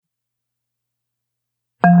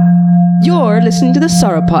You're listening to the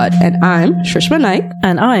Sauropod, and I'm Shrishma Naik.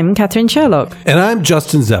 And I'm Catherine Sherlock. And I'm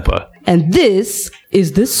Justin Zeppa. And this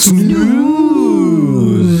is the Snooze.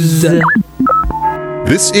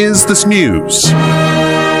 This is the Snooze.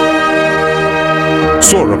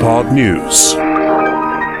 Sauropod News.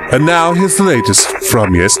 And now here's the latest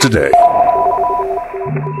from yesterday.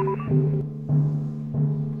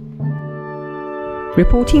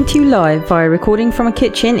 Reporting to you live via recording from a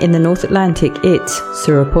kitchen in the North Atlantic, it's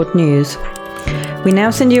Sauropod News. We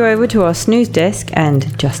now send you over to our snooze desk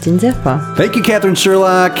and Justin Zeppa. Thank you, Catherine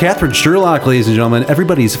Sherlock. Catherine Sherlock, ladies and gentlemen.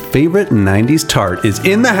 Everybody's favorite 90s tart is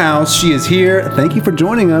in the house. She is here. Thank you for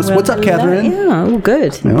joining us. What's up, Catherine? Yeah, all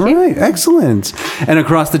good. All right, excellent. And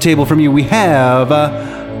across the table from you, we have,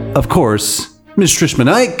 of course, Ms. Shrishma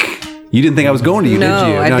Naik. You didn't think I was going to you, did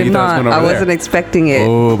you? I did you not. I wasn't expecting it.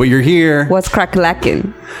 Oh, but you're here. What's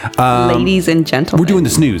crack-a-lackin'? Ladies and gentlemen. We're doing the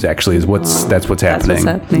snooze, actually, that's what's happening. That's what's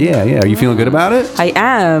happening. Yeah. Are you feeling good about it? I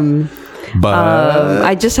am. But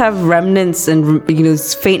I just have remnants and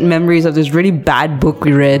faint memories of this really bad book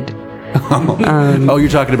we read. you're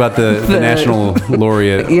talking about the national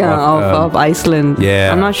laureate. Of Iceland.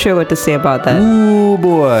 Yeah. I'm not sure what to say about that. Ooh,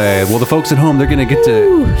 boy. Well, the folks at home, they're going to get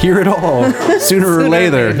to hear it all sooner or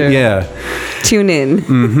later. Yeah. Tune in.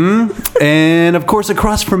 And, of course,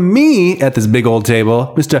 across from me at this big old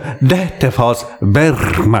table, Mr. Detefos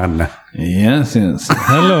Bergman. Yes.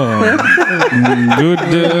 Hello.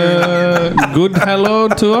 Good hello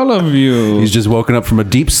to all of you. He's just woken up from a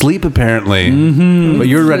deep sleep, apparently. But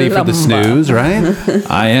you're ready for the snooze, right?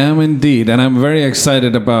 I am indeed, and I'm very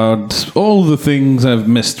excited about all the things I've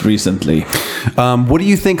missed recently. What do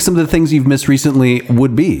you think some of the things you've missed recently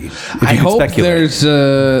would be? I hope there's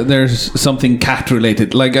something cat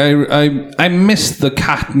related. Like I missed the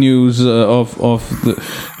cat news of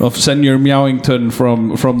Senor Meowington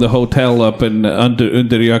from the hotel up in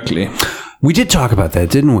Underjökli. We did talk about that,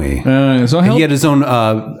 didn't we? So he had his own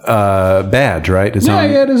badge, right? He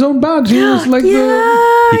had his own badge. He was like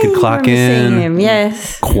he could clock in. Him,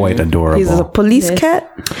 yes. Quite adorable. He's a police cat?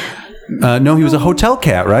 No, he was a hotel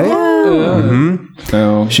cat, right?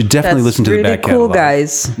 So should definitely listen to the back cool catalog.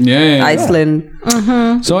 guys. Yeah. Iceland.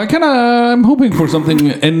 So I'm hoping for something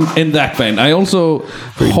in that vein. I also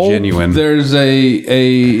hope genuine. There's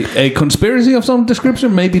a conspiracy of some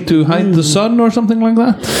description, maybe to hide the sun or something like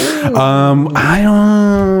that.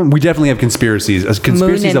 We definitely have conspiracies.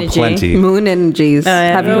 Conspiracies Moon aplenty. Moon energies.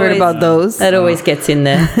 Have you heard about those? That always gets in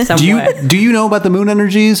there somewhere. Do you know about the moon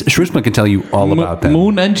energies? Shrishma can tell you all about that.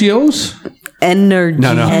 Moon NGOs? Energy.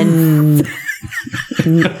 No.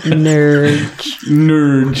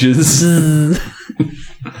 Nerds.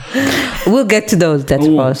 We'll get to those. That's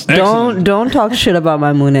first. Don't talk shit about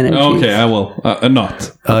my moon energies. Okay, I will.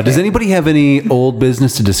 Not. Does anybody have any old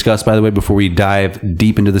business to discuss, by the way, before we dive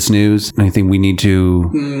deep into the snooze? Anything we need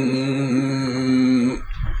to...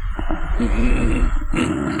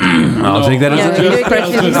 I'll take that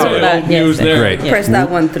as a news there. Great. Press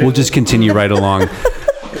that one through. We'll just continue right along.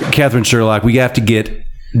 Catherine Sherlock, we have to get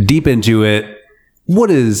deep into it. What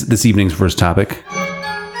is this evening's first topic?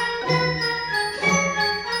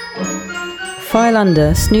 File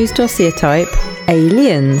under snooze dossier type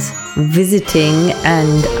aliens visiting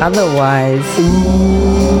and otherwise.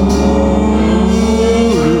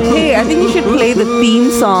 Hey, I think you should play the theme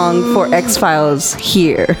song for X-Files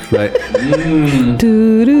here. Right.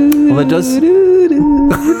 Well, that does...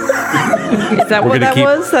 Is that what that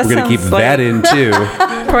was? That we're going to keep sounds like that in, too.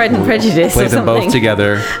 Pride and Prejudice Play or them something. both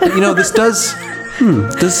together. This does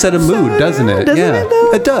set a mood, doesn't it?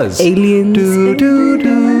 It does. Aliens.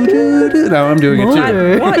 No, I'm doing it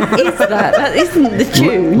too. What is that? That isn't the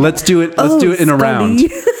tune. Let's do it. Let's do it in a round.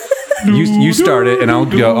 You start it, and I'll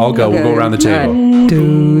go. We'll go around the table.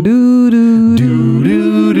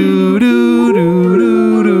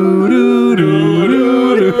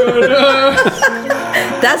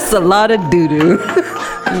 That's a lot of doo-doo.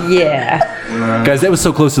 Yeah. Guys, that was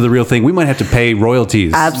so close to the real thing. We might have to pay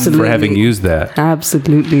royalties Absolutely. for having used that.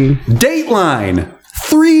 Absolutely. Dateline.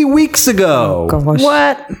 3 weeks ago. Gosh.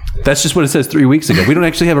 What? That's just what it says 3 weeks ago. We don't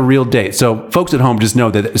actually have a real date. So folks at home just know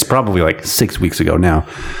that it's probably like 6 weeks ago now.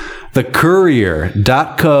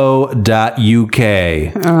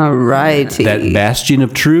 thecourier.co.uk. All righty. That bastion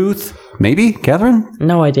of truth. Maybe, Catherine?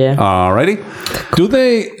 No idea. Alrighty. Do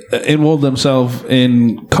they involve themselves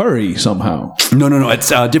in curry somehow? No.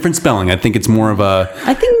 It's a different spelling. I think it's more of a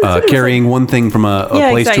I think carrying one thing from a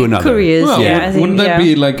place to another. Couriers, Well, yeah, I think, wouldn't that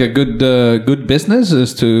be like a good business?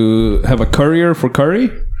 Is to have a courier for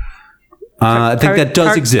curry? I think that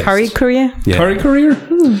does exist. Curry courier? Yeah. Curry courier?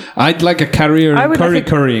 I'd like a carrier I in would curry like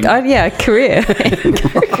currying. Yeah, career.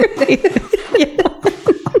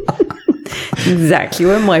 Exactly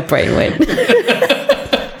where my brain went.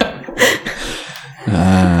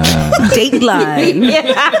 Dateline.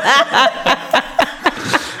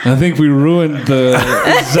 I think we ruined the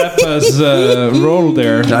Zappa's role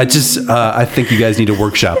there. I think you guys need to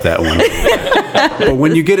workshop that one. But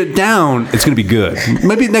when you get it down, it's going to be good.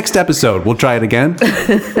 Maybe next episode, we'll try it again.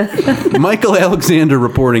 Michael Alexander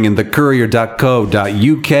reporting in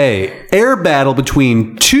thecourier.co.uk. Air battle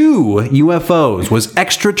between two UFOs was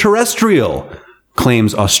extraterrestrial,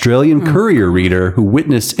 claims Australian Courier reader who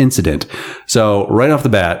witnessed incident. So right off the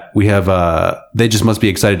bat, we have, they just must be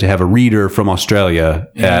excited to have a reader from Australia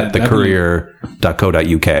at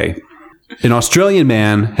thecourier.co.uk. An Australian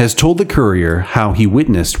man has told the Courier how he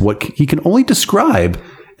witnessed what he can only describe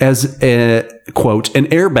as a, quote,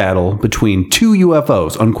 an air battle between two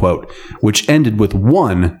UFOs, unquote, which ended with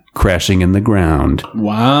one crashing in the ground.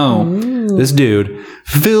 Wow. This dude,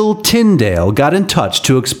 Phil Tyndale, got in touch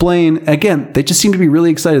to explain. Again, they just seem to be really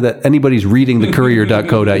excited that anybody's reading the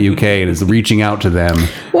courier.co.uk and is reaching out to them.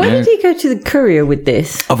 Why did he go to the Courier with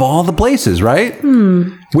this? Of all the places, right?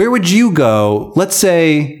 Where would you go? Let's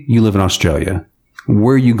say you live in Australia.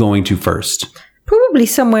 Where are you going to first? Probably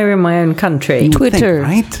somewhere in my own country. Twitter.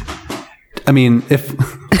 Think, right? I mean, if...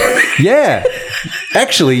 yeah.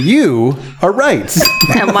 Actually, you are right.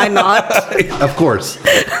 Am I not? Of course.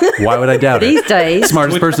 Why would I doubt These it? days.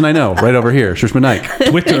 Smartest person I know, right over here, Shushma Naik.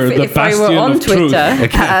 Twitter, the If I bastion were on of truth. Twitter.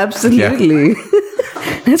 Absolutely.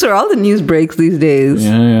 That's where all the news breaks these days.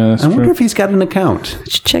 Yeah, that's I wonder true. if he's got an account.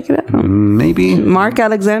 Should check it out. Maybe. Mark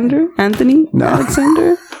Alexander? Anthony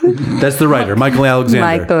Alexander? That's the writer, Michael Alexander.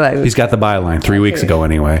 Michael Alexander. He's got the byline 3 weeks ago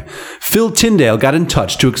anyway. Phil Tyndale got in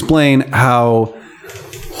touch to explain how,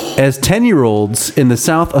 as 10-year-olds in the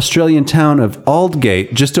South Australian town of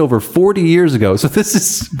Aldgate just over 40 years ago, so this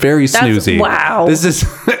is very snoozy. Wow. This is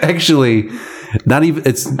actually not even,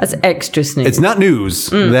 That's extra snooze. it's not news,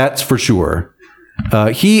 that's for sure.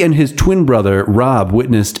 He and his twin brother, Rob,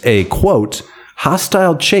 witnessed a, quote,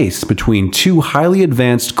 hostile chase between two highly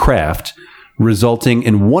advanced craft, resulting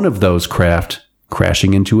in one of those craft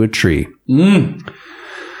crashing into a tree.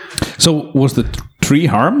 So was the tree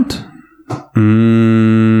harmed?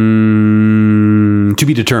 To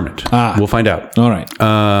be determined. We'll find out. All right.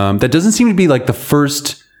 That doesn't seem to be like the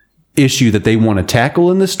first issue that they want to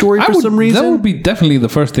tackle in this story for some reason. That would be definitely the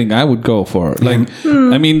first thing I would go for. Like,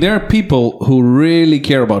 I mean, there are people who really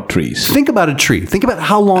care about trees. Think about a tree. Think about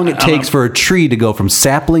how long it takes for a tree to go from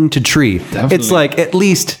sapling to tree. Definitely. It's like at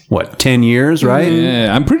least, 10 years, right?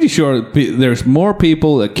 Yeah, I'm pretty sure there's more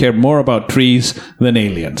people that care more about trees than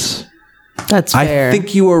aliens. That's I fair.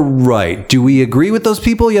 think you are right. Do we agree with those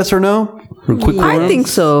people? Yes or no? Real quick I quorum? think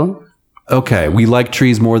so. Okay, we like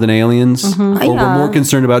trees more than aliens, or we're Yeah. more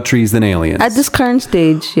concerned about trees than aliens. At this current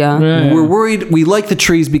stage, yeah. We're worried. We like the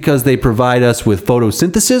trees because they provide us with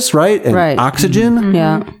photosynthesis, right, and Right. oxygen.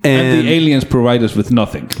 Yeah. And the aliens provide us with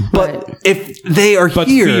nothing. But if they are But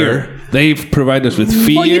here, fear. They provide us with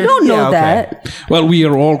fear. Well, you don't know Yeah, okay. that Well, we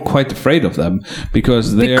are all quite afraid of them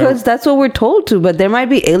because they because that's what we're told to. But there might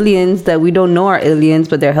be aliens that we don't know are aliens,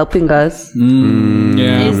 but they're helping us.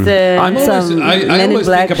 yeah. Is the I Men in always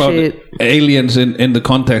Black think about shit. aliens in the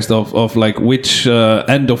context of like which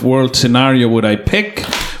end of world scenario would I pick?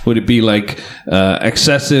 Would it be like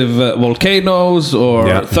excessive volcanoes or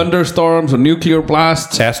Yeah. thunderstorms or nuclear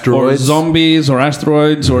blasts? Asteroids. Or zombies or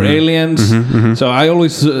asteroids or aliens? So I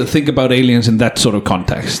always think about aliens in that sort of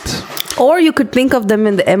context. Or you could think of them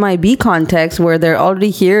in the MIB context where they're already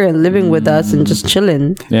here and living with us and just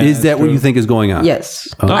chilling. Yeah, is that what true. you think is going on? Yes.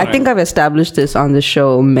 I Alright. think I've established this on the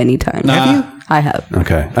show many times. Have you? I have.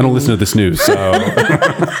 Okay, I don't listen to this news, so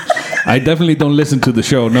I definitely don't listen to the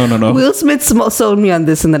show. No. Will Smith sold me on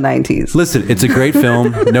this in the 90s. listen. It's a great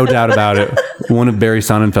film, no doubt about it. One of Barry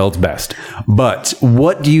Sonnenfeld's best. But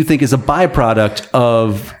what do you think is a byproduct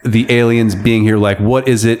of the aliens being here? Like, what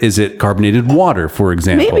is it? Is it carbonated water, for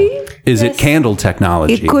example? Maybe. Is it candle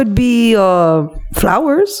technology? It could be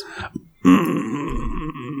flowers.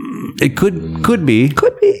 It could be.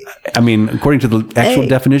 Could be. I mean, according to the actual Hey.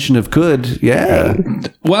 definition of could, yeah.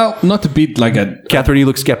 Well, not to beat like a Catherine, you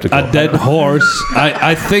look skeptical. dead horse.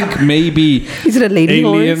 I think maybe Is it a lady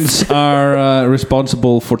aliens are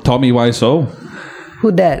responsible for Tommy Wiseau,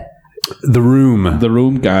 Who that? The Room, the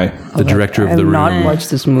Room guy. the director I of have The Room. not watched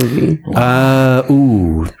this movie. Yeah,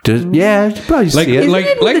 you should probably Like- see it. Isn't like-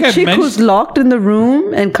 it with the I've chick mentioned- who's locked in the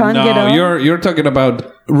room and can't get No, out? you're talking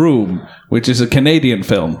about Room, which is a Canadian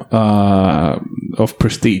film of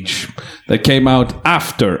prestige that came out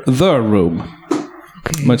after The Room,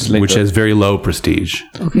 much later. which has very low prestige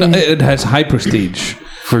No, it has high prestige.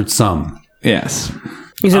 for some. Yes.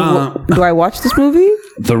 Is it, do I watch this movie?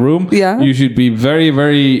 the room. Yeah. You should be very,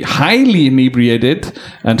 very highly inebriated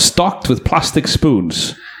and stocked with plastic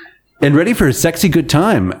spoons. And ready for a sexy good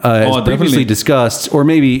time. As previously definitely. discussed, or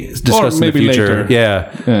maybe discussed maybe in the future. later.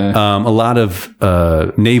 Yeah. A lot of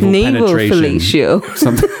naval penetration. fellatio.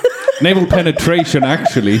 Something. Naval penetration,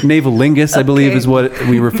 actually. Naval lingus, I believe, is what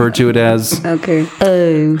we refer to it as. Okay.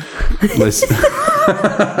 Oh. Listen.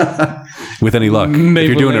 With any luck,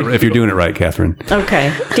 if you're doing it right, Catherine.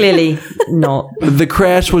 Okay, clearly not. The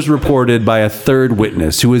crash was reported by a third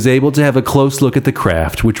witness who was able to have a close look at the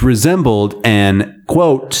craft, which resembled an,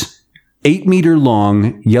 quote,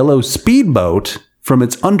 8-meter-long yellow speedboat from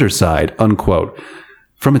its underside, unquote.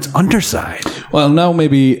 From its underside. Well, now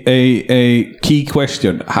maybe a key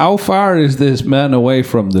question. How far is this man away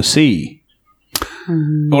from the sea?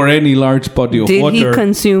 Or any large body of Did water? he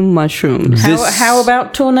consume mushrooms? How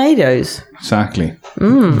about tornadoes? Exactly.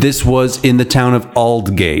 This was in the town of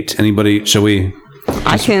Aldgate. Anybody, shall we?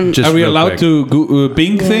 I can. Just Are we real allowed quick. to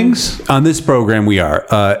Bing things? On this program, we are.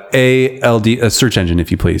 ALD, a search engine,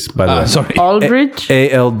 if you please, by the way. Sorry. Aldrich?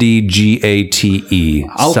 ALDGATE.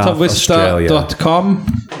 South Australia. AltaVista.com.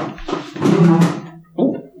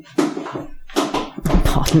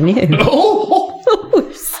 Pardon you. Oh,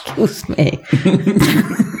 excuse me.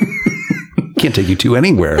 Can't take you to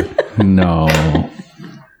anywhere. No.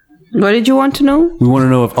 What did you want to know? We want to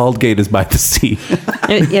know if Aldgate is by the sea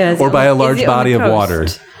Yes. or by a Is large it on body the of coast? water.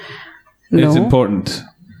 It's No. important.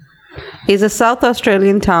 It's a South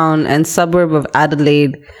Australian town and suburb of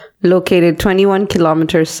Adelaide, located 21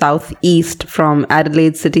 kilometers southeast from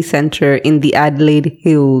Adelaide city centre in the Adelaide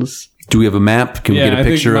Hills. Do we have a map? Can we get a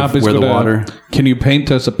picture of where the water? Can you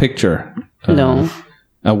paint us a picture? No.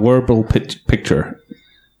 A verbal picture.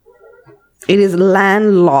 It is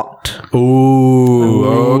landlocked. Ooh,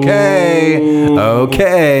 okay.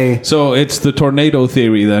 Okay. So it's the tornado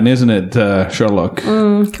theory then, isn't it, Sherlock?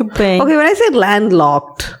 Could be. Okay, when I say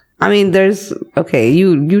landlocked, I mean there's... Okay,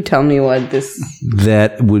 you tell me what this...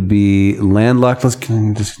 That would be landlocked. Let's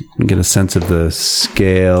just get a sense of the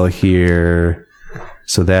scale here.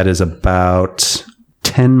 So that is about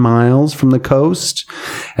 10 miles from the coast.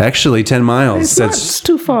 Actually, 10 miles. That's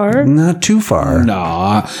too far. Not too far.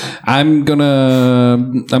 Nah, I'm gonna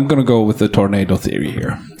go with the tornado theory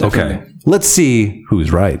here. Definitely. Okay. Let's see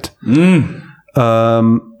who's right.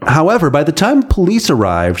 However, by the time police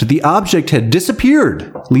arrived, the object had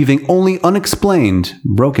disappeared, leaving only unexplained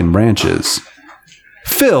broken branches.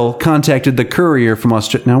 Phil contacted the courier from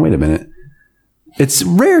Australia. Now, wait a minute. It's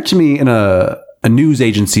rare to me in a news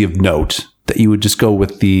agency of note that you would just go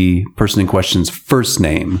with the person in question's first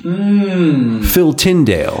name. Phil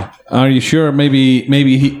Tyndale. Are you sure? Maybe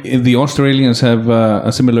the Australians have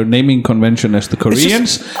a similar naming convention as the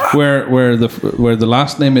Koreans, where the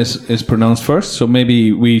last name is pronounced first. So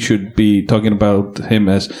maybe we should be talking about him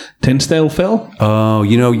as Tinsdale Phil. Oh,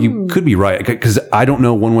 you could be right, because I don't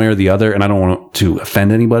know one way or the other, and I don't want to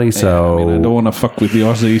offend anybody, so I don't want to fuck with the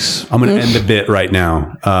Aussies. I'm going to end the bit right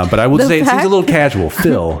now. But I would say it seems a little casual.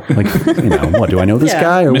 Phil, like, what, do I know this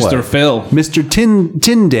guy or Mr. what? Phil. Mr.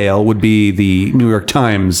 Tyndale would be the New York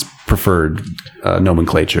Times preferred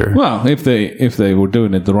nomenclature. Well, if they were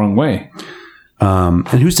doing it the wrong way. And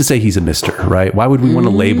who's to say he's a mister, right? Why would we want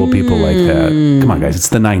to label people like that? Come on, guys. It's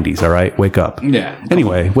the 90s, all right? Wake up. Yeah.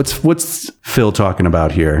 Anyway, what's Phil talking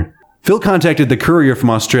about here? Phil contacted the courier from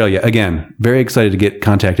Australia. Again, very excited to get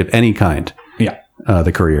contact of any kind. Yeah.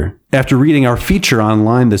 The courier. After reading our feature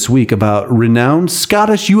online this week about renowned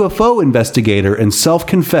Scottish UFO investigator and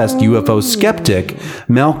self-confessed UFO skeptic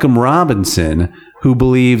Malcolm Robinson, who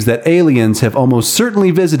believes that aliens have almost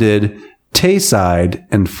certainly visited Tayside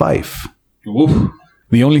and Fife. Oof.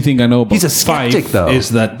 The only thing I know about He's a skeptic, Fife though.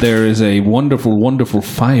 is that there is a wonderful, wonderful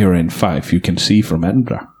fire in Fife you can see from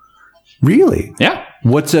Edinburgh. Really? Yeah.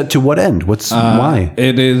 What's to what end? Why?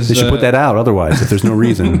 It is. They should put that out otherwise if there's no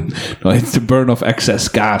reason. No, it's to burn off excess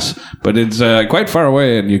gas, but it's quite far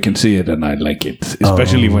away and you can see it, and I like it,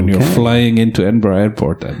 especially when you're flying into Edinburgh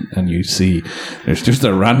Airport and you see there's just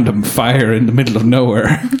a random fire in the middle of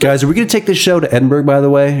nowhere. Guys, are we going to take this show to Edinburgh, by the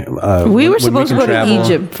way? We were when supposed to can go travel? to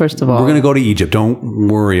Egypt, first of all. We're going to go to Egypt. Don't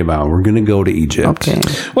worry about it. We're going to go to Egypt. Okay.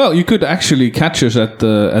 Well, you could actually catch us at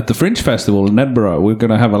the Fringe Festival in Edinburgh. We're going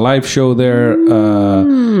to have a live show there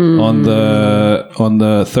on the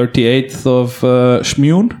 38th of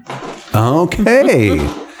Shmune. Okay.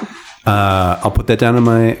 I'll put that down on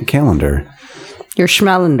my calendar. Your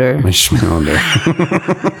schmalander. My schmalander.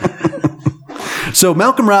 So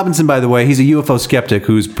Malcolm Robinson, by the way, he's a UFO skeptic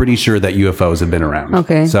who's pretty sure that UFOs have been around.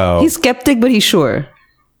 Okay. So He's skeptic, but he's sure.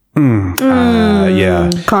 yeah.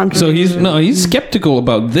 So he's skeptical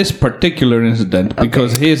about this particular incident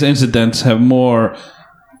because his incidents have more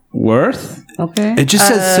Worth? Okay. It just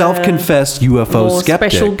says self-confessed UFO Or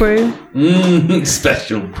skeptic. special brew.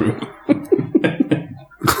 Special brew.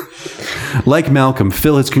 Like Malcolm,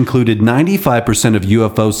 Phil has concluded 95% of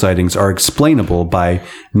UFO sightings are explainable by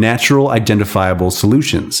natural identifiable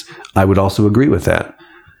solutions. I would also agree with that.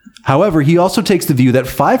 However, he also takes the view that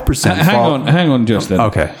 5% Hang on, Justin.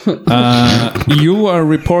 Okay. You are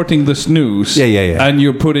reporting the snooze. Yeah. And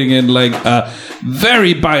you're putting in like a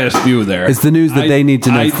very biased view there. It's the news that they need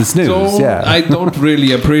to know. It's the snooze. Yeah. I don't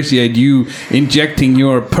really appreciate you injecting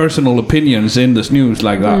your personal opinions in the snooze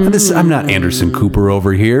like that. I'm not Anderson Cooper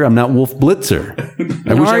over here. I'm not Wolf Blitzer.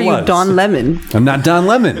 I wish Nor I are you was. Don Lemon. I'm not Don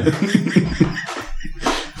Lemon.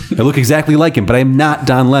 I look exactly like him, but I'm not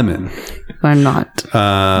Don Lemon. Or not.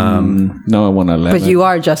 No, I want to let But you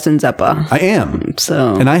are Justin Zeppa. I am.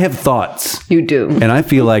 So And I have thoughts. you do. And I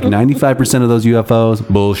feel like 95% of those UFOs,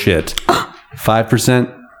 bullshit.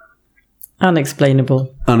 5%,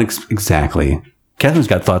 Unexplainable. exactly. Catherine's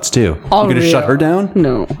got thoughts too. All You gonna shut real. her down?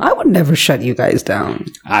 No, I would never shut you guys down.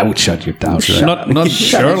 I would shut you down. Not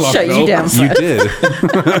Sherlock. Shut you though. down. You did.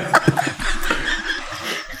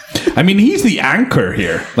 I mean, he's the anchor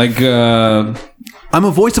here. Like, I'm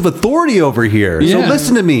a voice of authority over here. So Yeah.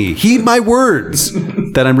 listen to me. Heed my words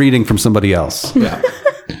that I'm reading from somebody else. yeah.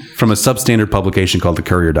 From a substandard publication called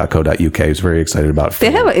thecourier.co.uk. Who's very excited about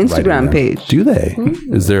They have an writing Instagram them. page. Do they?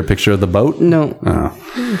 Is there a picture of the boat? No.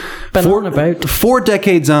 Banana boat. 4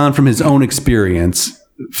 decades on from his own experience,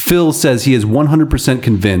 Phil says he is 100%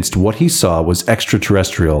 convinced what he saw was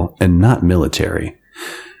extraterrestrial and not military.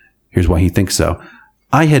 Here's why he thinks so.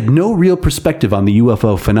 I had no real perspective on the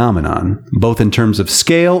UFO phenomenon, both in terms of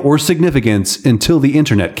scale or significance, until the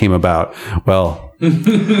internet came about. Well,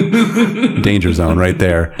 danger zone right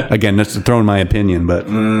there. Again, that's throwing my opinion, but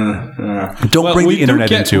don't bring the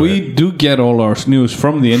internet into we it. do get all our news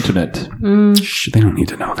from the internet. Shh, they don't need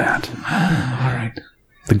to know that. All right.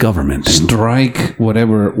 The government. Strike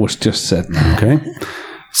whatever was just said now. Okay.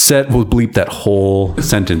 We'll bleep that whole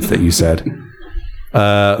sentence that you said.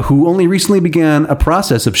 Who only recently began a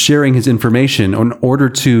process of sharing his information in order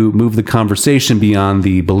to move the conversation beyond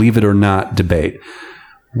the believe it or not debate,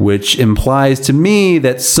 which implies to me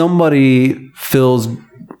that somebody, Phil's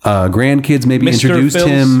grandkids, maybe Mr. introduced Phil's?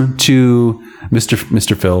 him to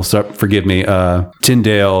Mr. Phil. Forgive me,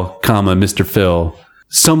 Tyndale, Mr. Phil.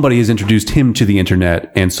 Somebody has introduced him to the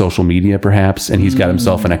internet and social media, perhaps, and he's got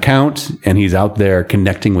himself an account and he's out there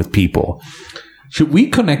connecting with people. Should we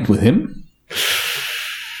connect with him?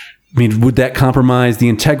 I mean, would that compromise the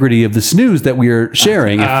integrity of the snooze that we are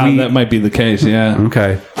sharing? That might be the case, yeah.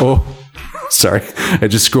 Okay. Oh, sorry. I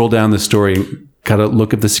just scrolled down the story and got a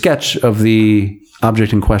look at the sketch of the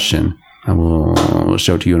object in question. I will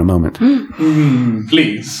show it to you in a moment.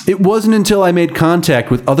 Please. It wasn't until I made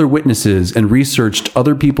contact with other witnesses and researched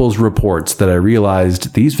other people's reports that I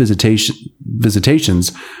realized these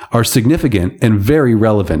visitations are significant and very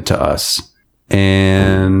relevant to us.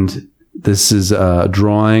 And this is a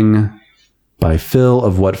drawing by Phil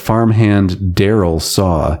of what Farmhand Daryl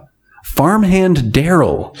saw. Farmhand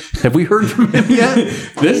Daryl. Have we heard from him yet?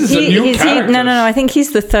 This is a new character. No. I think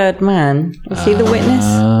he's the third man. Is he the witness?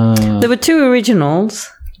 There were 2 originals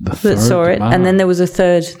that saw it, and then there was a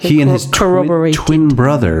third. that He and his corroborated. twin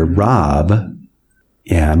brother, Rob.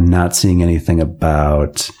 Yeah, I'm not seeing anything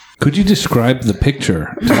about Could you describe the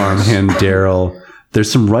picture? Farmhand Daryl.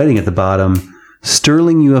 There's some writing at the bottom.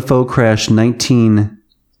 Sterling UFO crash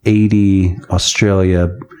 1980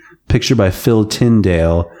 Australia. Picture by Phil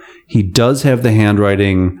Tyndale. He does have the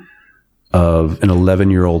handwriting of an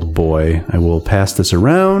 11-year-old boy. I will pass this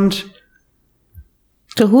around.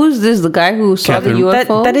 So who's this? The guy who saw the Catherine.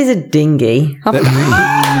 UFO? That is a dinghy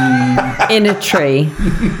in a tree.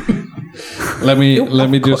 Let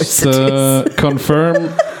me just confirm.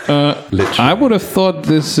 I would have thought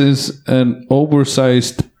this is an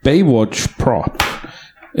oversized Baywatch prop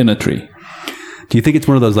in a tree. Do you think it's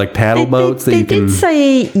one of those like paddle boats that They you can? did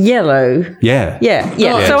say yellow. Yeah. Yeah. Oh,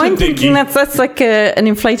 So it's a I'm thinking dinghy. that's like an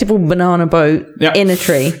inflatable banana boat Yeah. in a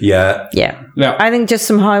tree. Yeah. Yeah. Yeah. I think just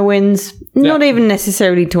some high winds, not even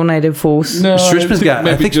necessarily tornado force. No, Strishman's got- I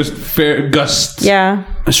maybe think- just fair gusts. Yeah.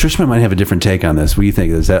 Strishman might have a different take on this. What do you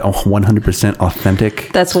think? Is that 100% authentic?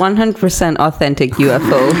 That's 100% authentic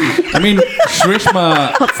UFO. I mean,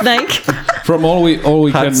 Shrishma, Hot snake. from all we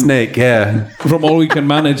Hot can snake, yeah. from all we can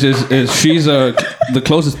manage is she's the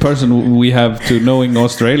closest person we have to knowing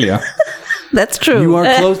Australia. That's true. You are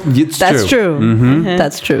close. It's That's true. Mm-hmm.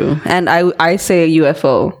 That's true. And I say a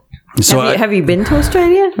UFO. So Have you been to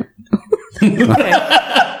Australia?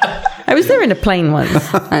 I was there in a plane once.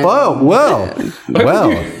 whoa.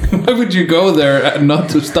 Why would you go there and not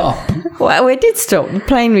to stop? Well, it did stop. The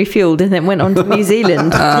plane refueled and then went on to New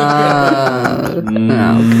Zealand.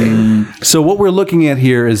 Okay. So what we're looking at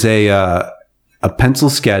here is a pencil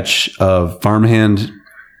sketch of farmhand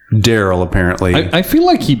Daryl, apparently. I feel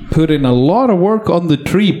like he put in a lot of work on the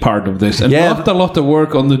tree part of this, and not a lot of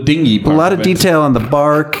work on the dinghy part. A lot of detail on the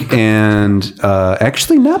bark, and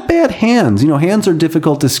actually not bad hands. Hands are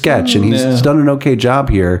difficult to sketch, and he's done an okay job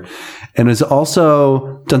here. And has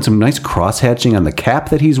also done some nice cross-hatching on the cap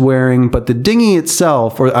that he's wearing. But the dinghy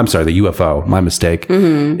itself, or I'm sorry, the UFO, my mistake,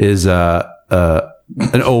 is an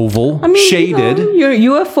oval, shaded. Your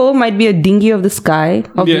UFO might be a dinghy of the sky,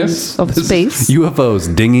 of space.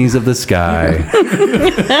 UFOs, dinghies of the sky.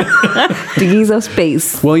 Dinghies of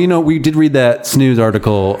space. Well, we did read that snooze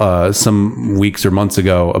article some weeks or months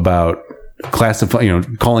ago about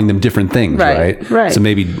calling them different things, right? Right. So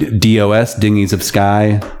maybe DOS, dinghies of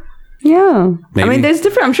sky. Yeah. Maybe. I mean, there's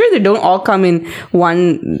different, I'm sure they don't all come in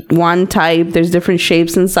one type. There's different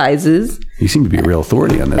shapes and sizes. You seem to be a real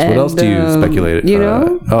authority on this. What else do you speculate?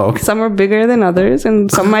 Okay. Some are bigger than others, and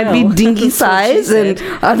some might be dinky size, and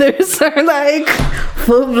others are like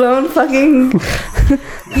full-blown fucking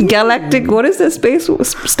galactic. What is the space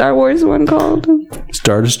Star Wars one called?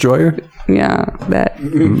 Star Destroyer? Yeah, that.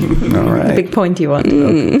 All right. Big pointy one.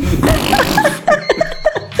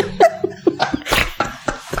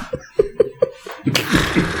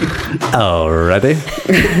 Alrighty.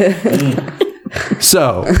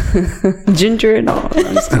 So, ginger and all.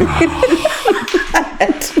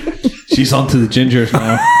 She's onto the gingers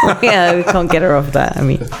now. Yeah, we can't get her off that. I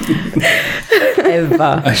mean,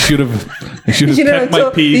 ever. I should have kept my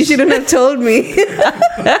peace. You shouldn't have told me.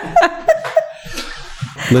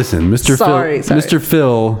 listen, Mr. Sorry.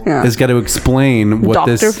 Phil has got to explain what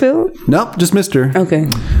Dr. this. Phil? Nope, just Mr. Okay.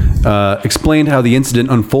 Explained how the incident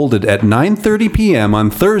unfolded at 9:30 p.m. on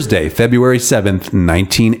Thursday, February 7th,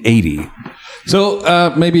 1980.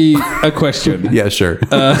 So maybe a question. Yeah, sure.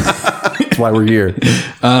 That's why we're here.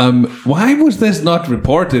 Why was this not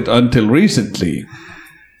reported until recently?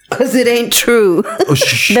 Because it ain't true. Oh,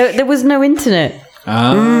 shh. There was no internet. He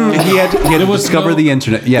had to discover the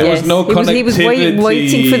internet. Yeah. There was no connectivity. He was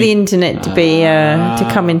waiting for the internet to be to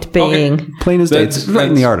come into being. Okay. Plain as day. It's right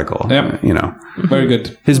in the article. Yep. Very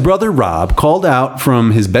good. His brother Rob called out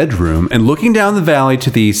from his bedroom and looking down the valley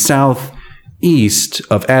to the southeast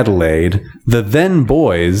of Adelaide, the then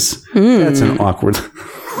boys. That's an awkward.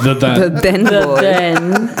 The then boys.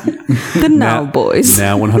 The now boys.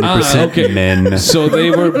 Now 100% men. So they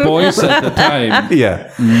were boys at the time. Yeah.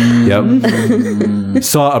 Yep.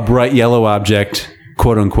 Saw a bright yellow object,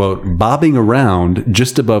 quote unquote, bobbing around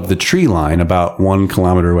just above the tree line about 1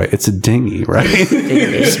 kilometer away. It's a dinghy, right?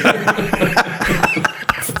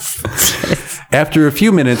 After a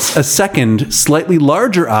few minutes, a second, slightly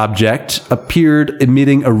larger object appeared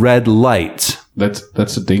emitting a red light. That's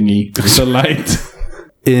a dinghy. It's a light.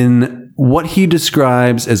 In what he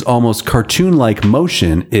describes as almost cartoon-like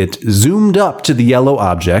motion, it zoomed up to the yellow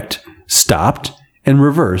object, stopped, and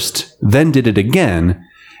reversed, then did it again,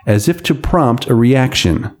 as if to prompt a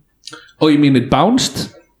reaction. Oh, you mean it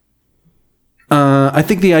bounced? I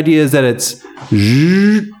think the idea is that it's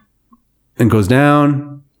and goes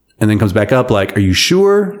down and then comes back up. Like, are you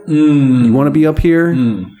sure you want to be up here?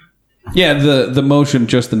 Yeah, the motion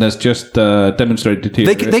Justin has just demonstrated here.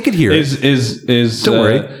 They could hear it. Don't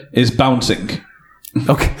worry. Is bouncing.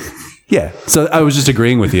 Okay. Yeah. So I was just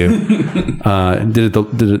agreeing with you.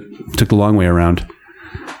 Took the long way around.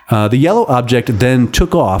 The yellow object then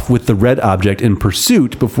took off with the red object in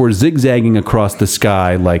pursuit before zigzagging across the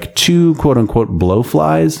sky like 2 quote unquote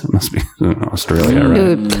blowflies. It must be Australia,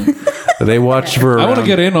 right? They watched for. I want to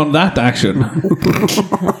get in on that action.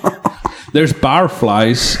 There's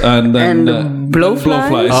barflies and then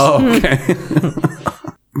blowflies. Oh, okay.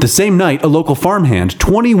 The same night, a local farmhand,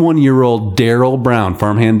 21-year-old Daryl Brown,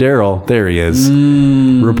 farmhand Daryl, there he is,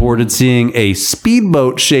 reported seeing a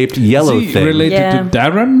speedboat-shaped yellow is he thing. Related to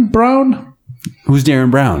Darren Brown? Who's Darren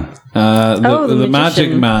Brown? The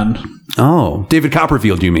magic man. Oh, David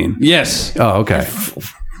Copperfield, you mean? Yes. Oh, okay.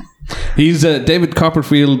 He's David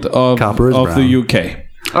Copperfield of the UK.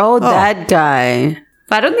 Oh, that guy.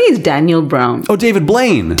 I don't think it's Daniel Brown. Oh, David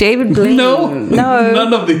Blaine. David Blaine. No.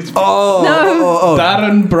 None of these. Oh.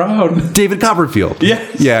 Darren Brown. David Copperfield.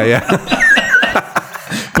 Yes. Yeah.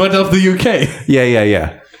 But of the UK.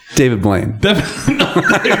 Yeah. David Blaine. That's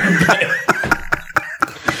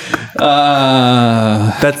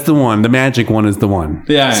the one. The magic one is the one.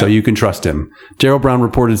 Yeah. So you can trust him. Daryl Brown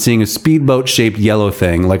reported seeing a speedboat-shaped yellow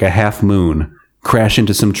thing, like a half moon, crash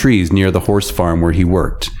into some trees near the horse farm where he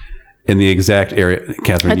worked. in the exact area.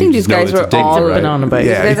 Catherine, I think these guys were all banana boats.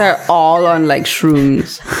 These guys are all on like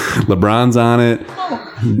shrooms. LeBron's on it.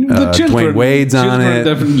 Dwayne Wade's on it.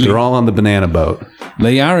 Definitely. They're all on the banana boat.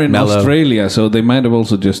 They are in Mellow. Australia, so they might have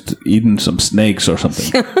also just eaten some snakes or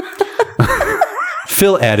something.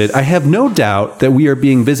 Phil added, I have no doubt that we are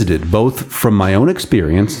being visited, both from my own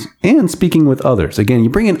experience and speaking with others. Again, you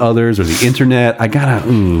bring in others or the internet. I gotta,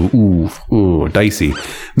 dicey.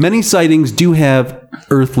 Many sightings do have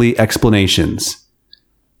earthly explanations.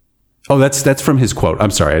 Oh, that's from his quote. I'm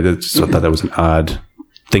sorry. I thought that was an odd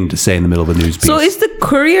thing to say in the middle of a news piece. So is the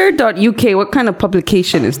courier.uk, what kind of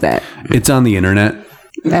publication is that? It's on the internet.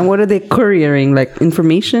 And what are they couriering? Like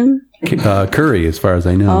information? Curry, as far as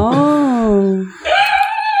I know. Oh.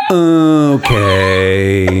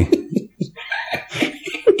 Okay.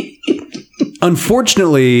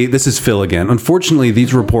 Unfortunately, this is Phil again. Unfortunately,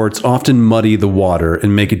 these reports often muddy the water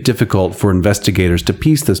and make it difficult for investigators to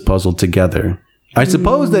piece this puzzle together. I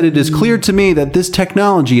suppose that it is clear to me that this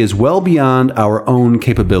technology is well beyond our own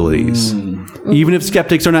capabilities. Even if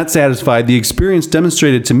skeptics are not satisfied, the experience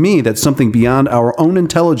demonstrated to me that something beyond our own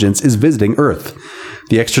intelligence is visiting Earth.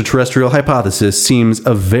 The extraterrestrial hypothesis seems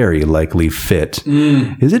a very likely fit.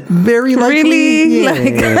 Is it very likely?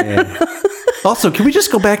 Really? Yeah. Also, can we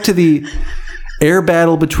just go back to the air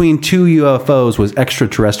battle between two UFOs was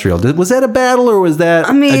extraterrestrial? Was that a battle or was that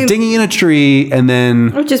a dinghy in a tree and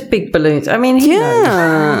then... Or just big balloons. I mean, who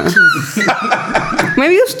knows?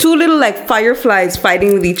 Maybe it was two little like fireflies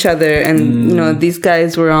fighting with each other and, you know, these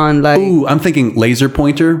guys were on like... Ooh, I'm thinking laser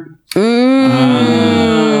pointer.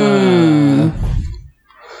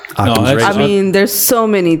 I mean, there's so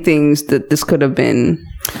many things that this could have been.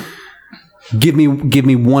 Give me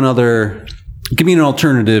one other... Give me an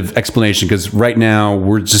alternative explanation, because right now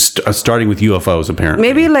we're just starting with UFOs, apparently.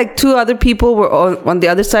 Maybe like two other people were on the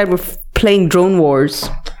other side were playing drone wars.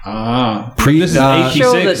 This is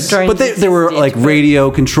 86. But they were like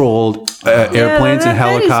radio-controlled airplanes and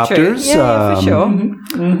helicopters. Yeah, for sure.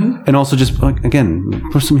 And also just, like, again,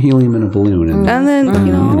 put some helium in a balloon. And then,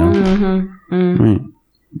 Right.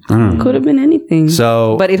 I don't know. Could have been anything.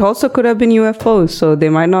 So, but it also could have been UFOs, so they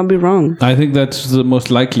might not be wrong. I think that's the most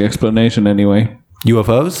likely explanation anyway.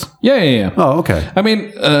 UFOs? Yeah. Oh, okay. I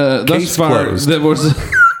mean, thus Case far, closed. there was...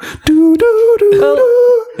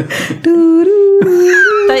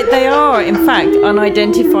 They are, in fact,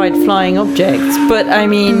 unidentified flying objects. But, I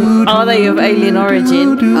mean, are they of alien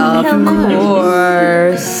origin? Of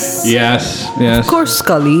course. Yes. Of course,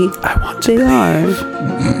 Scully. I want to They are.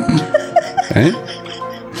 Okay.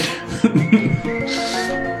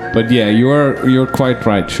 But yeah, you're quite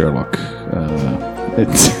right, Sherlock.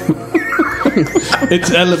 It's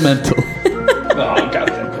it's elemental. Oh, God.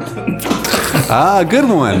 Good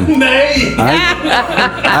one. Nay.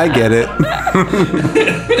 I get it.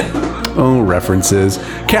 Oh, references.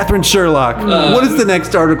 Catherine Sherlock, what is the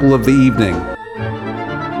next article of the evening?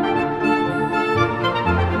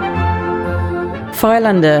 File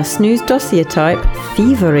under snooze dossier type,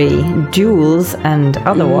 thievery, duels, and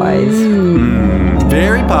otherwise.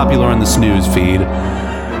 Very popular on the snooze feed.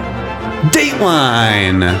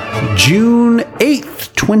 Dateline, June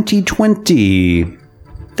 8th, 2020.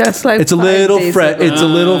 That's like It's a 5 little days fresh. ago. It's a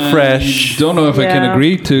little fresh. Don't know if I can Yeah.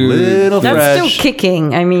 agree to... Little That's fresh. still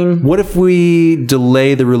kicking. I mean, What if we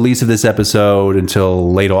delay the release of this episode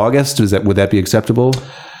until late August? Would that be acceptable?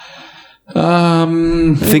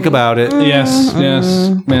 Think about it. Yes.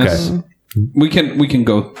 Okay. We can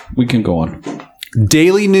go on.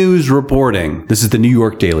 Daily News reporting. This is the New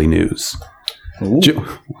York Daily News. What?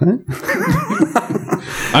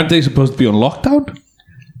 Aren't they supposed to be on lockdown?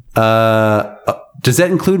 Does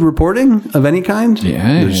that include reporting of any kind?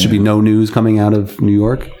 Yeah. There should be no news coming out of New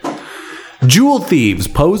York. Jewel thieves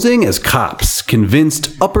posing as cops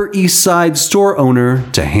convinced Upper East Side store owner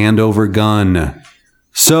to hand over gun.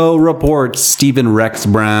 So reports Stephen Rex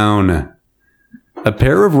Brown. A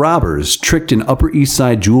pair of robbers tricked an Upper East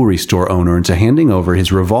Side jewelry store owner into handing over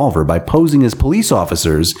his revolver by posing as police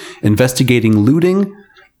officers investigating looting.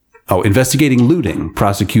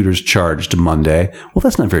 Prosecutors charged Monday. Well,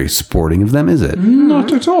 that's not very sporting of them, is it?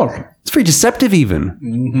 Not at all. It's very deceptive,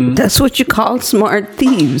 even. That's what you call smart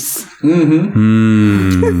thieves.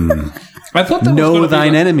 I thought that was Know gonna be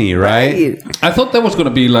thine like- enemy, right? I thought that was going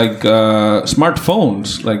to be like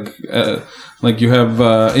smartphones, like you have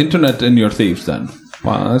internet in your thieves. Then,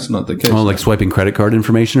 wow, that's not the case. Oh, like swiping credit card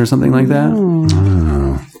information or something like that?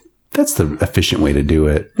 Oh. That's the efficient way to do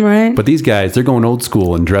it. Right. But these guys, they're going old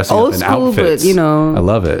school and dressing Old up in school, outfits. but, you know. I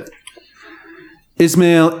love it.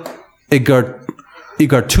 Ismail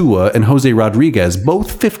Igartua and Jose Rodriguez,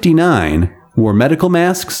 both 59, wore medical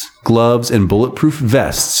masks, gloves, and bulletproof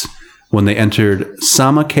vests when they entered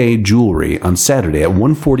Samake Jewelry on Saturday at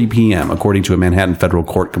 1:40 p.m., according to a Manhattan federal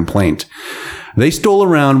court complaint. They stole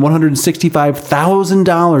around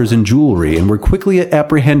 $165,000 in jewelry and were quickly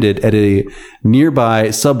apprehended at a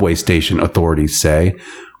nearby subway station, authorities say.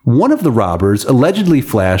 One of the robbers allegedly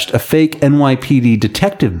flashed a fake NYPD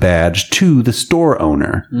detective badge to the store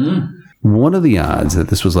owner. What are the odds that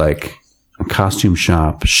this was like a costume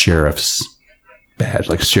shop sheriff's badge,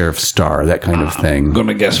 like sheriff's star, that kind of thing? I'm going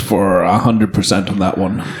to guess for 100% on that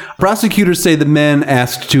one. Prosecutors say the men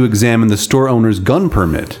asked to examine the store owner's gun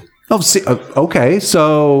permit. Oh, see, okay,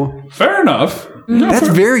 so Fair enough. that's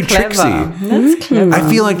very tricksy. That's clever. I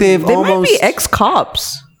feel like They almost... might be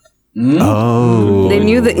ex-cops. Oh. They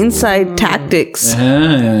knew the inside tactics.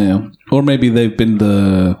 Yeah. Or maybe they've been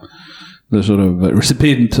the sort of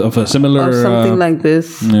recipient of a similar... Or something like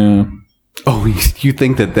this. Yeah. Oh, you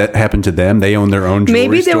think that happened to them? They own their own jewelry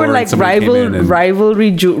Maybe they store were and like somebody came in and- rival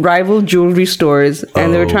jewelry stores,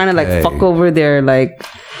 and they were trying to like Okay. fuck over their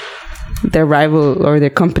rival or their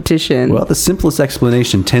competition. Well, the simplest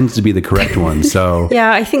explanation tends to be the correct one, so...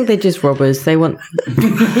 Yeah, I think they're just robbers. They want.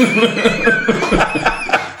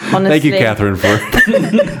 Honestly, Thank you, Catherine, for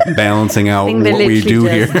balancing out I think they're what we do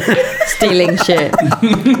literally here. just stealing shit.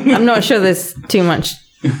 I'm not sure there's too much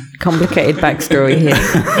complicated backstory here.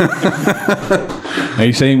 Are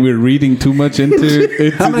you saying we're reading too much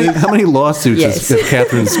into How many lawsuits Yes. has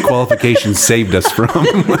Catherine's qualifications saved us from?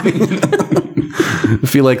 I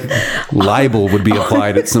feel like libel would be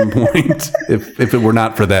applied at some point if it were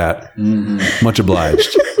not for that. Much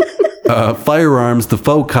obliged. Firearms, the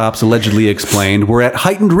faux cops allegedly explained, were at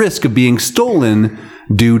heightened risk of being stolen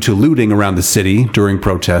due to looting around the city during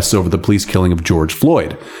protests over the police killing of George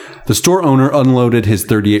Floyd. The store owner unloaded his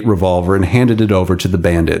 .38 revolver and handed it over to the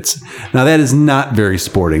bandits. Now, that is not very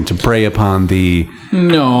sporting to prey upon the...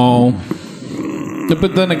 No.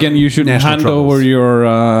 But then again, you shouldn't National hand troubles. over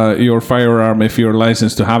your firearm if you're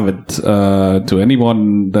licensed to have it to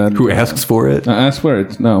anyone that Who asks for it? ask for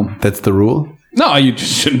it. No, That's the rule? no, you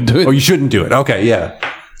just shouldn't do it. Oh, you shouldn't do it. Okay, yeah.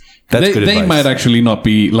 That's good they advice. might actually not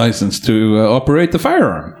be licensed to operate the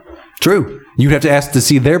firearm. True. You'd have to ask to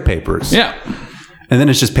see their papers. Yeah, And then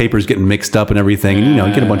it's just papers getting mixed up and everything. And, you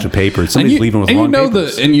get a bunch of papers. Somebody's leaving with and wrong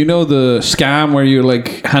papers. the scam where you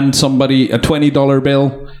like hand somebody a $20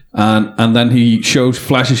 bill and then he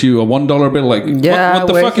flashes you a $1 bill. Like, what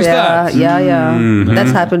the fuck is that? Yeah.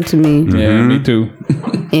 That's happened to me Yeah, me too.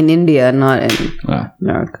 in India, not in Ah.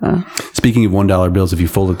 America. Speaking of $1 bills, if you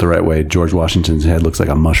fold it the right way, George Washington's head looks like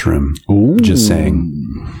a mushroom. Ooh. Just saying.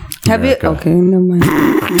 Have you? America. Okay, never mind.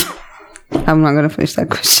 I'm not gonna finish that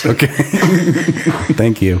question. Okay.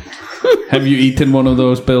 Thank you. Have you eaten one of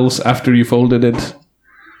those bills after you folded it?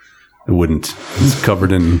 It wouldn't. It's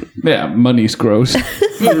covered in Yeah, money's gross.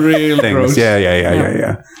 Real things. gross.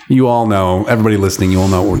 Yeah. You all know. Everybody listening, you all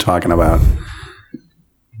know what we're talking about.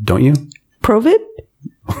 Don't you? Provid?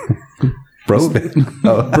 Bro?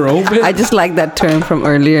 Bro bit? I just like that term from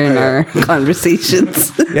earlier in our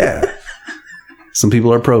conversations. Yeah. Some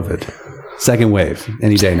people are Provid. Second wave.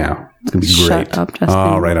 Any day now. It's going to be great. Shut up, Justin.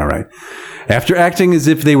 All right. After acting as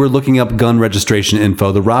if they were looking up gun registration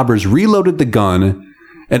info, the robbers reloaded the gun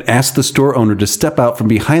and asked the store owner to step out from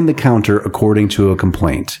behind the counter, according to a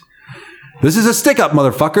complaint. "This is a stick-up,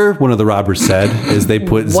 motherfucker," one of the robbers said as they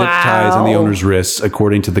put zip ties on the owner's wrists,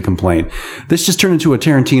 according to the complaint. This just turned into a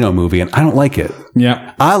Tarantino movie, and I don't like it.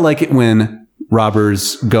 Yeah. I like it when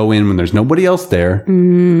robbers go in when there's nobody else there.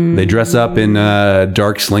 They dress up in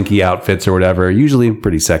dark, slinky outfits or whatever, usually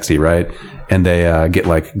pretty sexy, right? And they get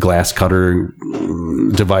like glass cutter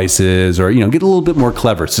devices or, get a little bit more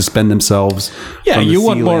clever, suspend themselves. Yeah, from the you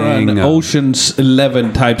want more an ceiling. Ocean's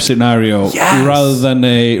 11 type scenario Yes. rather than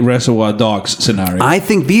a Reservoir Dogs scenario. I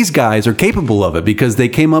think these guys are capable of it because they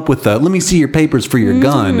came up with the "let me see your papers for your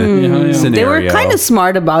gun" yeah. scenario. They were kind of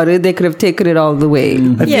smart about it. They could have taken it all the way.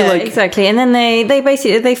 I feel like exactly. And then they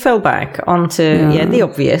basically they fell back onto the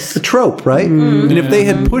obvious. a trope, right? And if they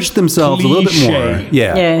had pushed themselves a little bit more, Cliche.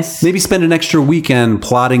 Yes. maybe spend an extra weekend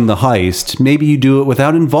plotting the heist. Maybe you do it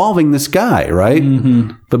without involving this guy, right?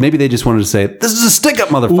 But maybe they just wanted to say, "This is a stick-up,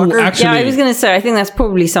 motherfucker." Ooh, actually, Yeah, I was going to say, I think that's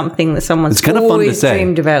probably something that someone's it's kind of fun to always say.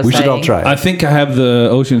 dreamed about We should all saying. try it. I think I have the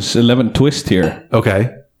Ocean's 11 twist here. Okay.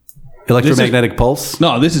 Electromagnetic pulse?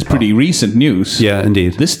 No, this is pretty recent news. Yeah,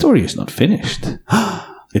 indeed. This story is not finished.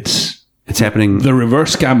 It's It's happening. the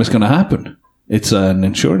reverse scam is going to happen. It's an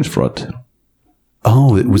insurance fraud.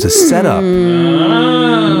 Oh, it was a setup.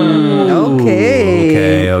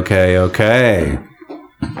 Okay.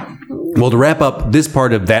 Well, to wrap up this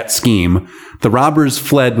part of that scheme, the robbers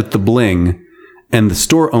fled with the bling, and the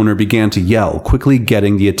store owner began to yell, quickly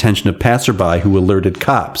getting the attention of passerby who alerted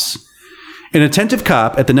cops. An attentive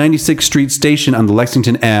cop at the 96th Street station on the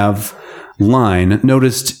Lexington Ave line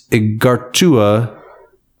noticed Igartua.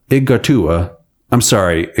 I'm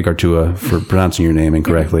sorry, Igartua, for pronouncing your name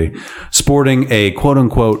incorrectly. Sporting a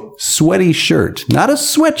quote-unquote sweaty shirt. Not a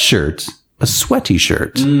sweatshirt, a sweaty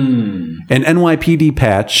shirt. An NYPD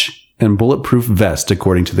patch and bulletproof vest,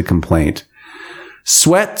 according to the complaint.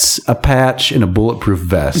 Sweats, a patch, and a bulletproof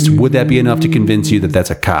vest. Would that be enough to convince you that that's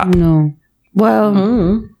a cop? No. Well,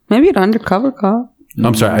 maybe an undercover cop.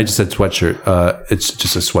 I'm sorry, I just said sweatshirt. It's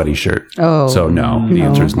just a sweaty shirt. Oh. So no, the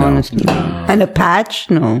answer is no. Honestly. And a patch?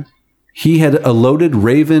 No. He had a loaded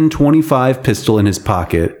Raven 25 pistol in his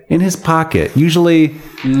pocket. Usually, Cops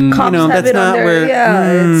that's have it not on their, where.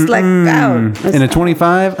 yeah, it's like out. In a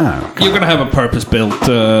 25? Oh, You're gonna have a purpose-built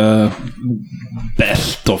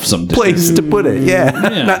belt of some place to put it. Yeah.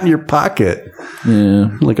 Not in your pocket.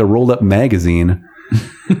 Yeah. Like a rolled up magazine.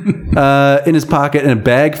 In his pocket, and a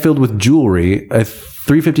bag filled with jewelry, a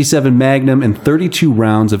 .357 Magnum, and 32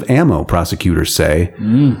 rounds of ammo, prosecutors say.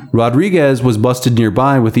 Rodriguez was busted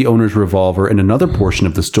nearby with the owner's revolver and another portion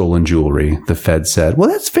of the stolen jewelry, the Fed said. Well,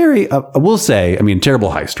 that's very, I will say,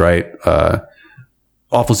 terrible heist, right?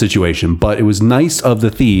 Awful situation, but it was nice of the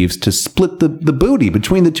thieves to split the booty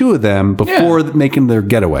between the two of them before making their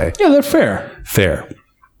getaway. Yeah, they're fair. Fair.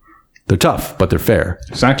 They're tough, but they're fair.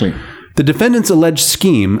 Exactly. The defendant's alleged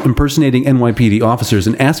scheme, impersonating NYPD officers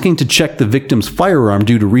and asking to check the victim's firearm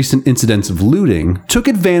due to recent incidents of looting, took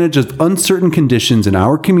advantage of uncertain conditions in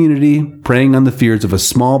our community, preying on the fears of a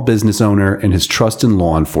small business owner and his trust in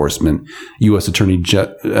law enforcement, U.S. Attorney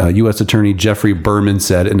Jeffrey Berman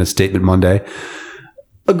said in a statement Monday.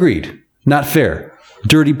 Agreed. Not fair.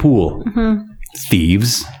 Dirty pool.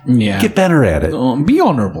 Thieves. Yeah. Get better at it. Be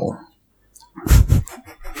honorable.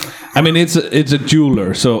 It's a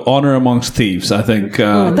jeweler, so honor amongst thieves, I think.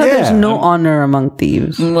 I thought there's no honor among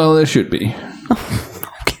thieves. Well, there should be.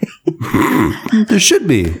 There should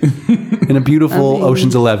be. In a beautiful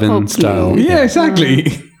Ocean's 11 style. Yeah,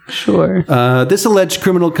 exactly. Sure. This alleged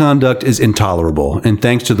criminal conduct is intolerable, and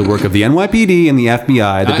thanks to the work of the NYPD and the FBI, the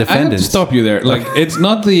I have to defendants... stop you there. It's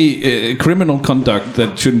not the criminal conduct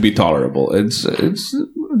that shouldn't be tolerable. It's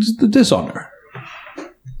the dishonor.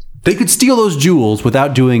 They could steal those jewels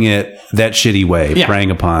without doing it that shitty way,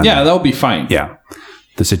 preying upon... Yeah, that would be fine. Yeah,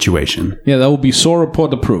 the situation. Yeah, that would be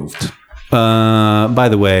Sauropod approved. By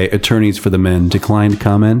the way, attorneys for the men declined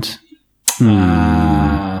comment.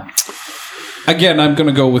 Again, I'm going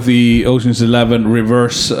to go with the Ocean's 11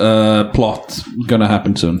 reverse plot. Going to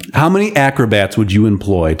happen soon. How many acrobats would you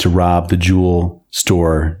employ to rob the jewel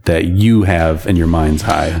store that you have in your mind's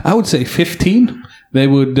eye? I would say 15. They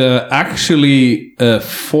would actually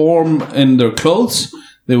form in their clothes.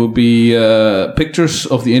 There would be pictures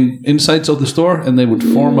of the insides of the store, and they would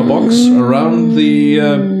form a box around the.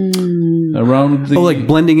 Oh, like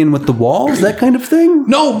blending in with the walls, that kind of thing?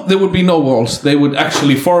 No, there would be no walls. They would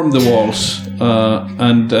actually form the walls,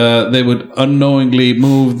 and they would unknowingly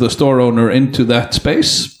move the store owner into that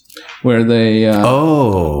space where they.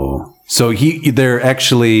 So they're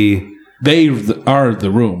actually. They are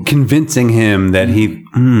the room. Convincing him that he...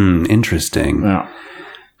 interesting. Yeah.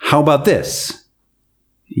 How about this?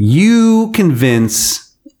 You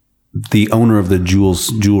convince the owner of the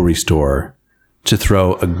jewelry store to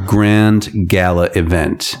throw a grand gala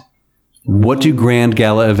event. What do grand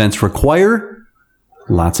gala events require?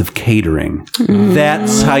 Lots of catering.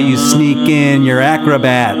 That's how you sneak in your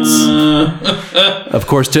acrobats. Of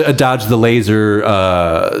course, to dodge the laser,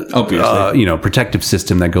 obviously, protective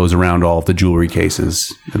system that goes around all of the jewelry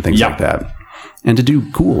cases and things like that, and to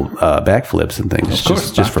do cool backflips and things. Of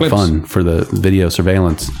course, just for fun, for the video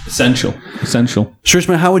surveillance. Essential.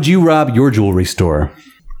 Shrishma, how would you rob your jewelry store?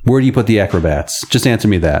 Where do you put the acrobats? Just answer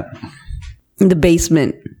me that. In the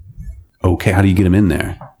basement. Okay, how do you get them in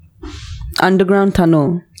there? Underground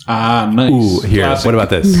tunnel. Nice. Ooh, here. Classic. What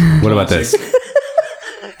about this?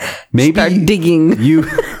 Maybe start digging.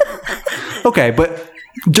 Okay, but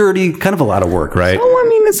dirty, kind of a lot of work, right? Oh,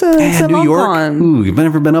 it's a New York. pond. Ooh, you've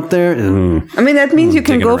never been up there? That means you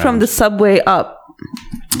can go from the subway up.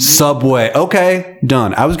 Subway. Okay,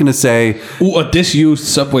 done. I was going to say... Ooh, a disused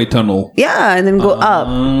subway tunnel. Yeah, and then go up.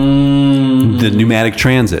 The pneumatic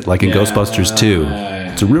transit, like in Ghostbusters 2.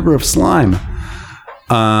 It's a river of slime.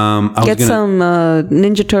 Get some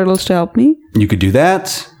Ninja Turtles to help me. You could do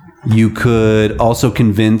that. You could also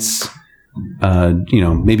convince,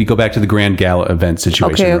 maybe go back to the Grand Gala event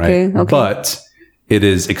situation, right? Okay. But it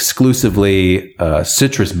is exclusively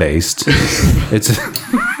citrus based. It's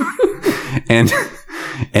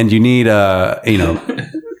and you need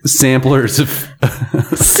samplers of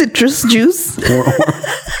citrus juice.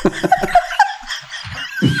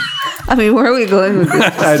 I mean, where are we going with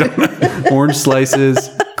this? I don't know. Orange slices,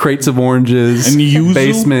 crates of oranges, And yuzu?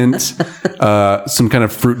 basement, some kind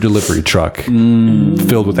of fruit delivery truck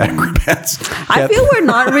filled with acrobats. I feel we're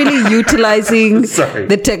not really utilizing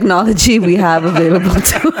the technology we have available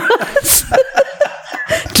to us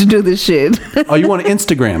to do this shit. Oh, you want to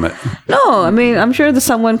Instagram it? No, I mean, I'm sure that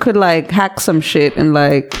someone could like hack some shit and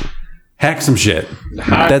like. Hack some shit.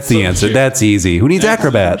 That's the answer. That's easy. Who needs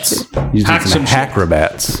acrobats? You Hack need some shit.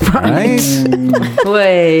 acrobats. Right?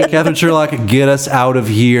 Wait. Catherine Sherlock, get us out of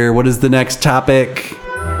here. What is the next topic?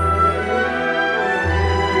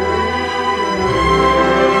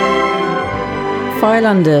 File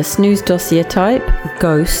under snooze dossier type,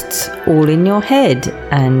 ghosts all in your head,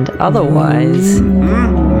 and otherwise.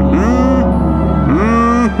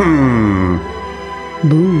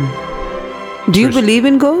 Do you believe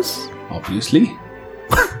in ghosts? Obviously.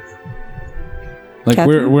 Like,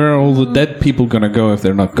 Catherine? where are all the dead people gonna go if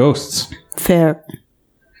they're not ghosts? Fair.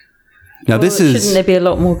 Now, this Shouldn't is. there be a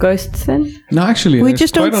lot more ghosts then? No, actually, We there's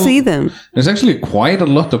just don't quite a- see them. There's actually quite a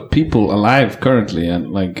lot of people alive currently,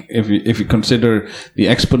 and like if you consider the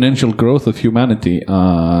exponential growth of humanity,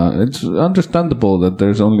 it's understandable that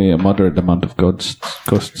there's only a moderate amount of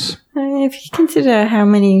ghosts. If you consider how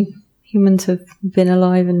many humans have been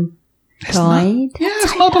alive and died. Yeah,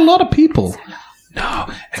 it's not a lot of people. No,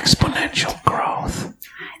 exponential growth.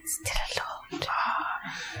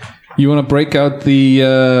 You want to break out the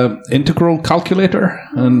integral calculator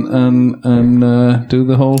and do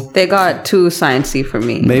the whole? They got too sciencey for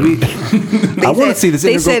me. Maybe. I want to see this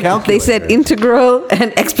integral calculator. They said integral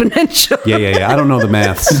and exponential. Yeah. I don't know the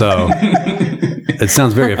math, so it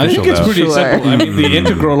sounds very I official, think it's though. pretty Sure. simple. I mean, the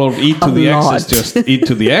integral of e to A the x lot. is just e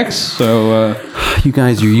to the x. So You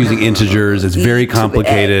guys, you're using integers. It's very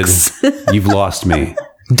complicated. You've lost me.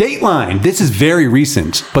 Dateline. This is very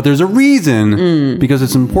recent, but there's a reason because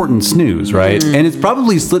it's important snooze, right? And it's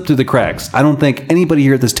probably slipped through the cracks. I don't think anybody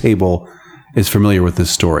here at this table is familiar with this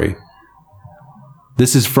story.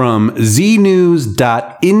 This is from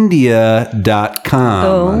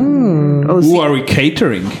znews.india.com. who are we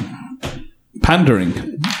catering? Pandering.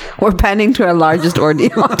 We're panning to our largest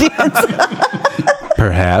audience.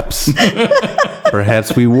 Perhaps.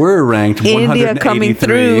 Perhaps we were ranked India coming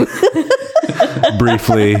 183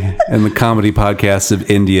 briefly in the comedy podcasts of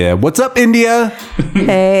India. What's up, India?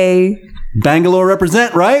 Hey. Bangalore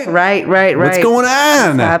represent, right? Right. What's going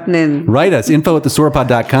on? What's happening? Write us,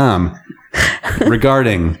 info@thesauropod.com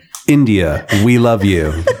regarding India. We love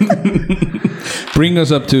you. Bring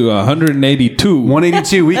us up to 182.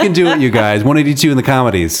 182. We can do it, you guys. 182 in the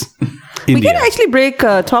comedies. We India. can actually break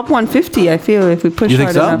top 150, I feel, if we push You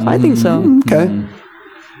think hard so? enough. I think so. Okay.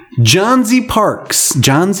 Johnsy Parks.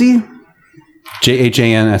 Johnsy?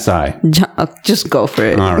 Jhansi. Just go for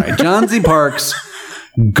it. All right. Johnsy Parks'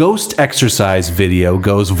 ghost exercise video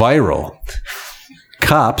goes viral.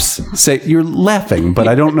 Cops say, you're laughing, but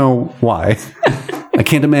I don't know why. I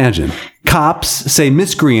can't imagine. Cops say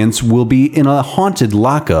miscreants will be in a haunted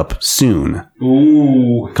lockup soon.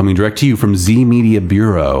 Ooh. Coming direct to you from Z Media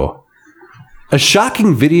Bureau. A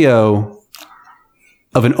shocking video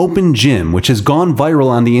of an open gym, which has gone viral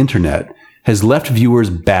on the internet, has left viewers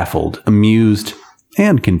baffled, amused,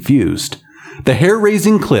 and confused. The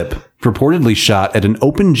hair-raising clip, purportedly shot at an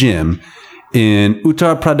open gym in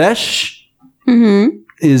Uttar Pradesh,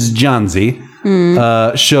 is Jhansi,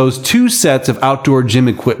 shows two sets of outdoor gym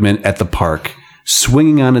equipment at the park,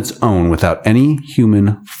 swinging on its own without any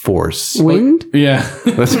human force. Wind? Yeah.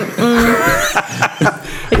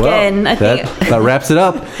 Again, I think That wraps it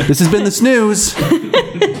up. This has been the snooze.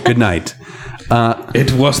 Good night.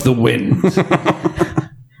 It was the wind.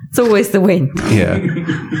 it's always the wind. Yeah.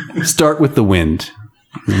 Start with the wind.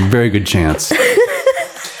 Very good chance.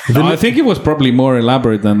 No, I think it was probably more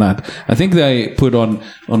elaborate than that. I think they put on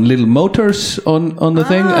little motors on the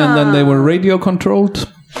thing, and then they were radio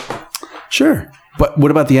controlled. Sure. But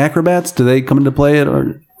what about the acrobats? Do they come into play it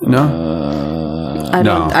or no?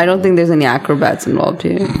 I don't think there's any acrobats involved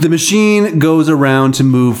here. The machine goes around to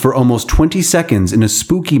move for almost 20 seconds in a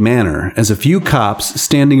spooky manner as a few cops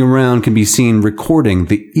standing around can be seen recording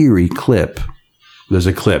the eerie clip. There's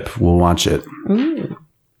a clip. We'll watch it.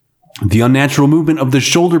 The unnatural movement of the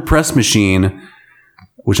shoulder press machine,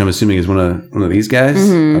 which I'm assuming is one of these guys.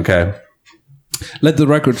 Okay. Let the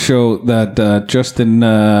record show that Justin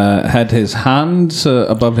had his hands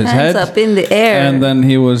above his Hands head. up in the air. And then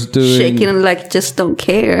he was doing... Shaking them like just don't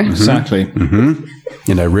care. Exactly.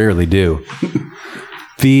 And I rarely do.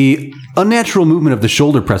 The unnatural movement of the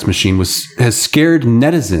shoulder press machine has scared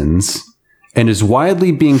netizens and is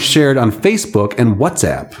widely being shared on Facebook and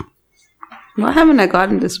WhatsApp. Why haven't I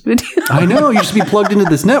gotten this video? I know, you should be plugged into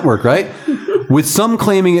this network, right? With some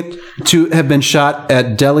claiming it to have been shot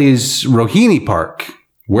at Delhi's Rohini Park.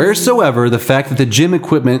 Wheresoever, the fact that the gym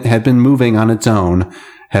equipment had been moving on its own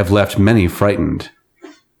have left many frightened.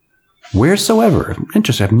 Wheresoever.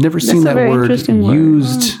 Interesting. I've never seen that word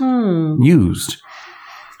used. Used.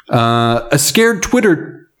 A scared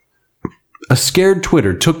Twitter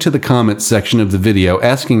took to the comments section of the video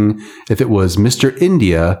asking if it was Mr.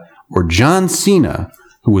 India or John Cena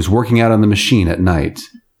who was working out on the machine at night.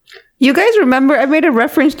 You guys remember I made a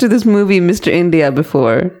reference to this movie, Mr. India,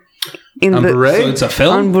 before. On Beret? So it's a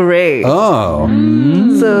film? On Beret. Oh.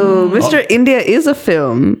 So Mr. India is a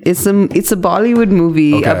film. It's a Bollywood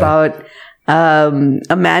movie about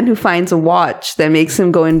a man who finds a watch that makes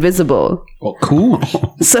him go invisible. Oh, cool.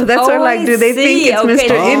 So that's why, like, do they think it's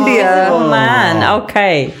Mr. India? Oh man,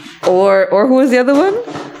 okay. Or who was the other one?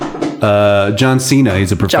 John Cena.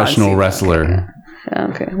 He's a professional Cena. wrestler.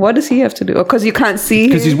 Okay. What does he have to do? Oh, because you can't see.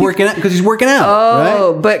 Because he's working out.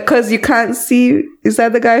 Oh, right? but because you can't see. Is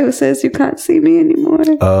that the guy who says you can't see me anymore?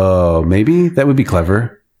 Oh, maybe that would be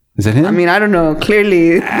clever. Is that him? I mean, I don't know.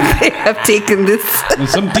 Clearly, they have taken this.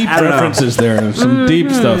 There's some deep references there. Some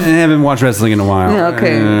deep stuff. I haven't watched wrestling in a while. Yeah,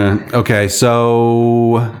 okay. Okay,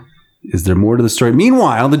 so is there more to the story?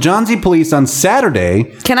 Meanwhile, the Johnsy police on Saturday.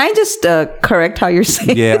 Can I just correct how you're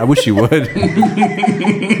saying? Yeah, I wish you would.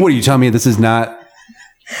 What are you telling me? This is not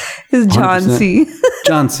It's John 100%? C.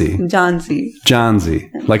 Johnsy. John C. Johnsy.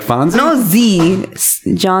 Like Fonzie? No Z.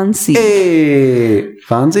 John C. Hey,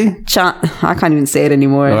 Fonzie? I can't even say it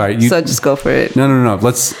anymore. All right, so just go for it. No.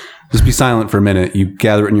 Let's just be silent for a minute. You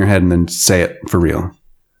gather it in your head and then say it for real.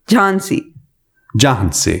 John C.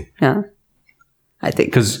 Johnsy. Yeah. I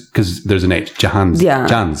think. Because there's an H. Johnsy. Yeah.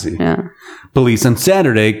 Johnsy. Yeah. Police on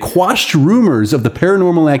Saturday quashed rumors of the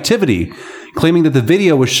paranormal activity, claiming that the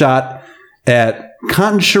video was shot at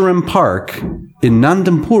Kanchiram Park in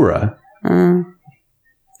Nandampura, and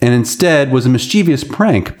instead was a mischievous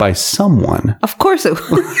prank by someone. Of course it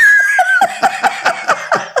was.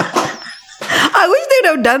 I wish they'd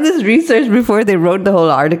have done this research before they wrote the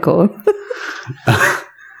whole article.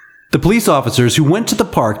 The police officers who went to the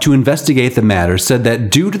park to investigate the matter said that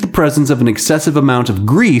due to the presence of an excessive amount of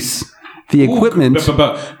grease, the equipment...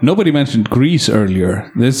 But nobody mentioned grease earlier.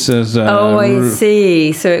 This is... I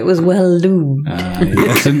see. So it was well lubed.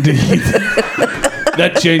 Yes, indeed.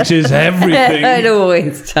 That changes everything. It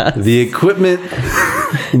always does. The equipment,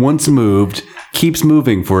 once moved, keeps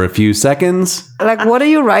moving for a few seconds. Like, what are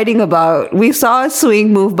you writing about? We saw a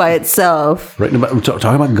swing move by itself. Right, we're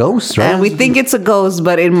talking about ghosts, right? And we think it's a ghost,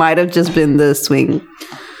 but it might have just been the swing.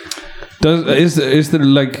 Is there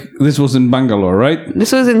like, this was in Bangalore, right?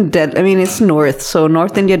 This was in Delhi. I mean, it's north, so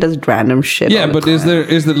North India does random shit. Yeah, but is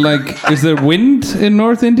there wind in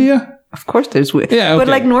North India? Of course there's weird. Yeah, okay. But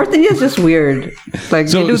like North India is just weird. Like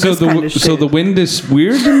they do this kind of shit. So the wind is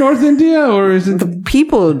weird in North India, or is it the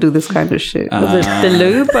people do this kind of shit. Was it the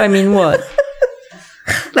lube? I mean, what?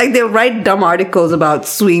 Like they write dumb articles about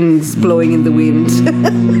swings blowing in the wind.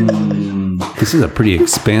 This is a pretty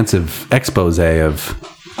expansive expose of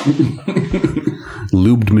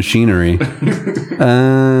lubed machinery.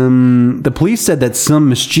 The police said that some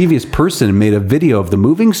mischievous person made a video of the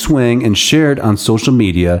moving swing and shared on social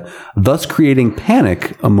media, thus creating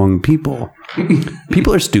panic among people.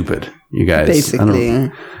 People are stupid, you guys.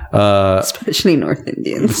 Basically. Especially North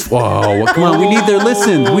Indians. Whoa, come on. We need their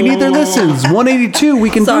listens. 182. We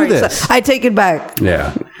can do this. Sorry, I take it back.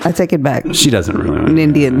 Yeah. I take it back. She doesn't really want to.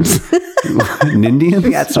 Indians. Indians?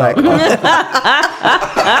 That's right.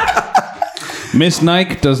 Miss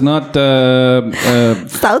Nike does not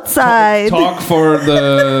Southside. talk for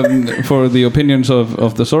the opinions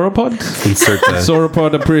of the Sauropod. Insert that.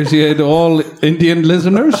 Sauropod appreciate all Indian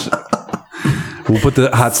listeners. We'll put the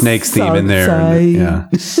Hot Snakes theme in there. Yeah.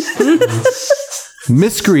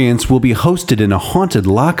 Miscreants will be hosted in a haunted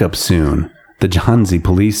lockup soon, the Jhansi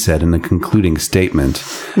police said in a concluding statement.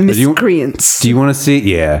 Miscreants. Do you want to see?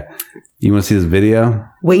 Yeah. You want to see this video?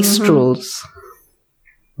 Wastrels.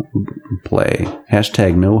 Play.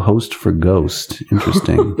 Hashtag no host for ghost.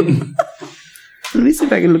 Interesting. Let me see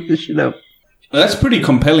if I can look this shit up. That's pretty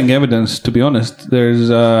compelling evidence, to be honest. There's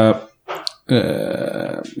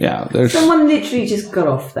there's Someone literally just got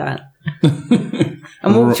off that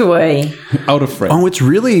and walked away. out of frame. Oh, it's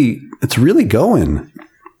really going.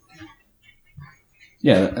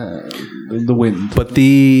 Yeah, the wind. But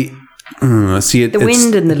the see it. The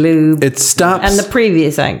wind and the lube. It stops. And the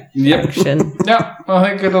previous action. Yeah, I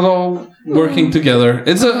think it's all working together.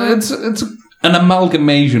 It's an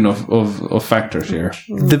amalgamation of factors here.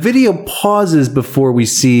 The video pauses before we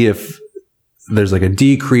see if there's like a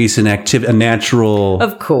decrease in activity, a natural,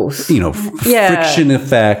 Of course. friction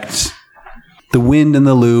effect. The wind and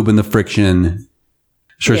the lube and the friction.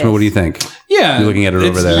 Shrishma, Yes. what do you think? Yeah. You're looking at it over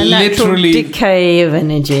it's there. A natural Literally. decay of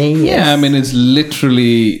energy. Yes. Yeah, I mean, it's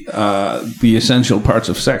literally the essential parts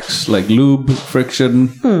of sex, like lube,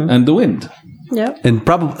 friction, and the wind. Yep. And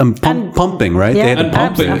probably pumping, right? Yeah, They had to and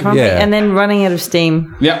pump pumping. it. Pumping, Yeah. and then running out of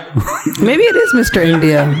steam. Yeah. Maybe it is Mr.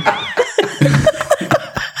 India.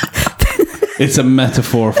 It's a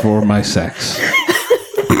metaphor for my sex.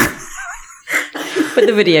 But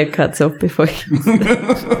the video cuts off before you...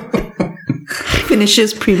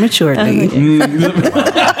 Finishes prematurely.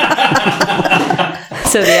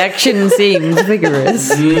 So the action seems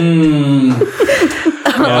vigorous. On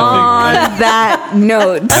that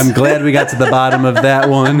note. I'm glad we got to the bottom of that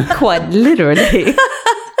one. Quite literally.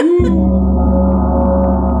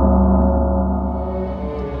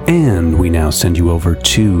 And we now send you over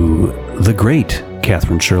to the great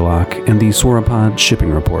Catherine Sherlock and the Sauropod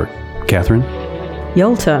shipping report. Catherine?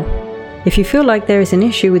 Yolta. If you feel like there is an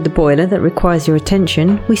issue with the boiler that requires your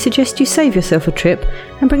attention, we suggest you save yourself a trip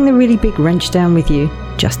and bring the really big wrench down with you,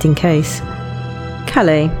 just in case.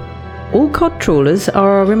 Calais. All cod trawlers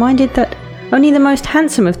are reminded that only the most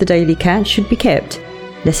handsome of the daily catch should be kept.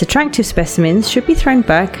 Less attractive specimens should be thrown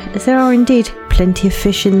back, as there are indeed plenty of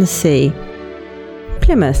fish in the sea.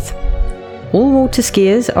 Plymouth. All water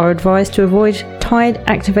skiers are advised to avoid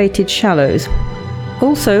tide-activated shallows.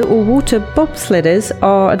 Also, all water bobsledders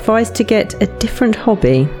are advised to get a different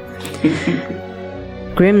hobby.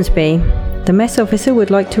 Grimsby. The mess officer would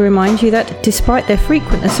like to remind you that, despite their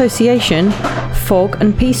frequent association, fog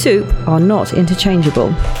and pea soup are not interchangeable.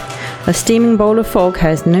 A steaming bowl of fog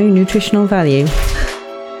has no nutritional value.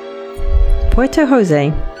 Puerto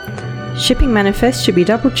Jose. Shipping manifests should be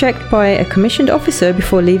double-checked by a commissioned officer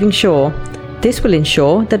before leaving shore. This will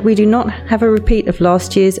ensure that we do not have a repeat of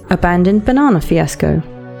last year's abandoned banana fiasco.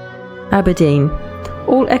 Aberdeen.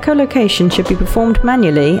 All echolocation should be performed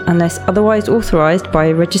manually unless otherwise authorised by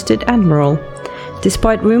a registered admiral.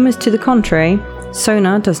 Despite rumours to the contrary,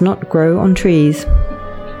 sonar does not grow on trees.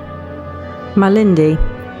 Malindi.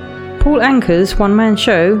 Paul Anker's one-man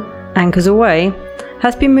show, Anchors Away,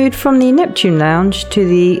 has been moved from the Neptune Lounge to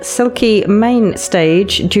the Silky main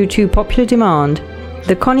stage due to popular demand.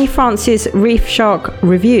 The Connie Francis Reef Shark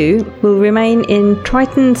Review will remain in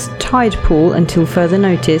Triton's tide pool until further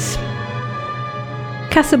notice.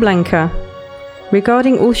 Casablanca.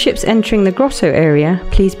 Regarding all ships entering the grotto area,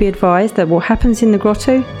 please be advised that what happens in the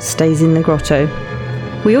grotto stays in the grotto.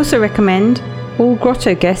 We also recommend all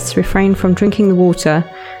grotto guests refrain from drinking the water,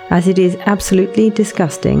 as it is absolutely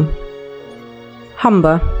disgusting.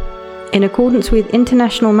 Humber. In accordance with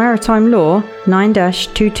International Maritime Law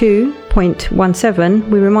 9-22.17,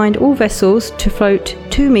 we remind all vessels to float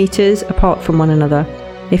 2 meters apart from one another.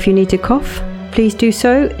 If you need to cough, please do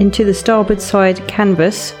so into the starboard side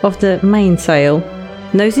canvas of the mainsail.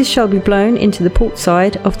 Noses shall be blown into the port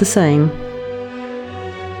side of the same.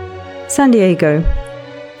 San Diego.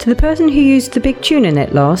 To the person who used the big tuna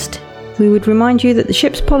net last, we would remind you that the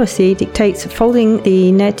ship's policy dictates folding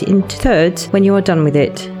the net into thirds when you are done with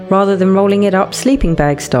it, rather than rolling it up sleeping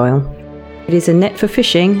bag style. It is a net for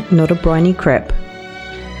fishing, not a briny crepe.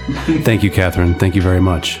 Thank you, Catherine. Thank you very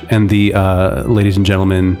much. And the ladies and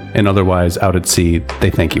gentlemen and otherwise out at sea, they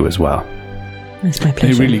thank you as well. It's my They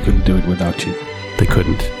pleasure. really couldn't do it without you. They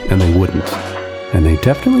couldn't, and they wouldn't, and they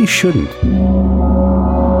definitely shouldn't.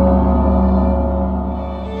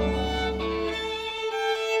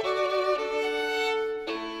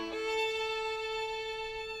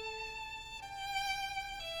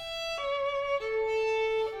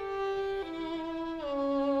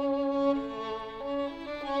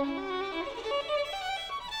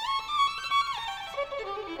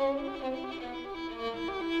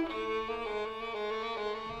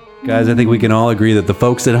 Guys, I think we can all agree that the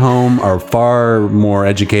folks at home are far more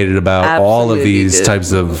educated about all of Absolutely these do.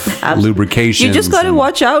 types of lubrications. You just got to and-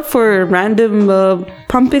 watch out for random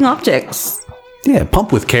pumping objects. Yeah,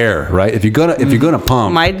 pump with care, right? If you're gonna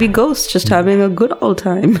pump. Might be ghosts just having a good old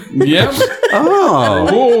time, Yep.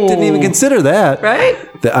 Oh, didn't even consider that. right?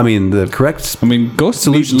 I mean, the correct I mean, ghost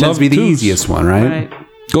solution tends to be the easiest one, right? Right.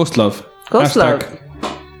 Ghost love. Ghost Hashtag.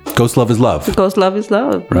 love. Ghost love is love, Ghost love is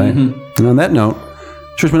love. right? And on that note,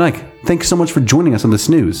 Shrishma Naik, thanks so much for joining us on the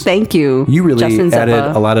snooze. Thank you. You really Justin added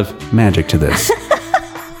Zappa. a lot of magic to this.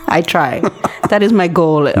 I try. That is my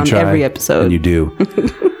goal on Try, every episode. and you do.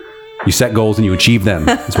 You set goals and you achieve them.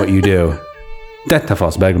 That's what you do. Detta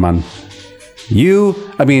Foss Bergman. You,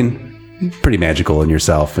 I mean, pretty magical in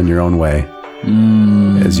yourself in your own way.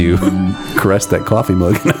 As you caress that coffee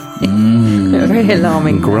mug. Very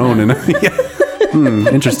alarming. Groan and yeah.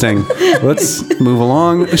 Interesting. Let's move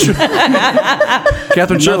along.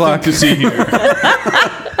 Catherine Sherlock. To see here.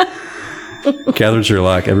 Catherine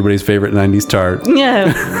Sherlock, everybody's favorite 90s tart.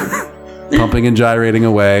 Yeah, Pumping and gyrating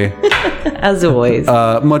away. as always.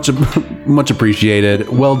 Much appreciated.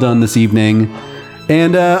 Well done this evening.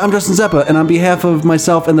 And I'm Justin Zeppa, and on behalf of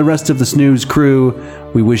myself and the rest of the Snooze crew,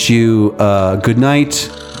 we wish you good night,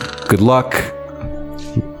 good luck,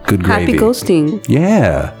 good gravy. Happy ghosting.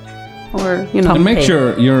 Yeah. Or, And make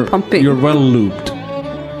sure you're Pumping. well lubed.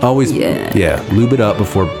 Always, Yeah. lube it up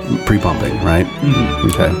before pre-pumping, right?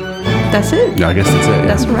 Okay. That's it. Yeah, I guess that's it. Yeah.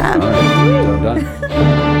 That's a wrap. All right. So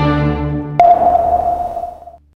done.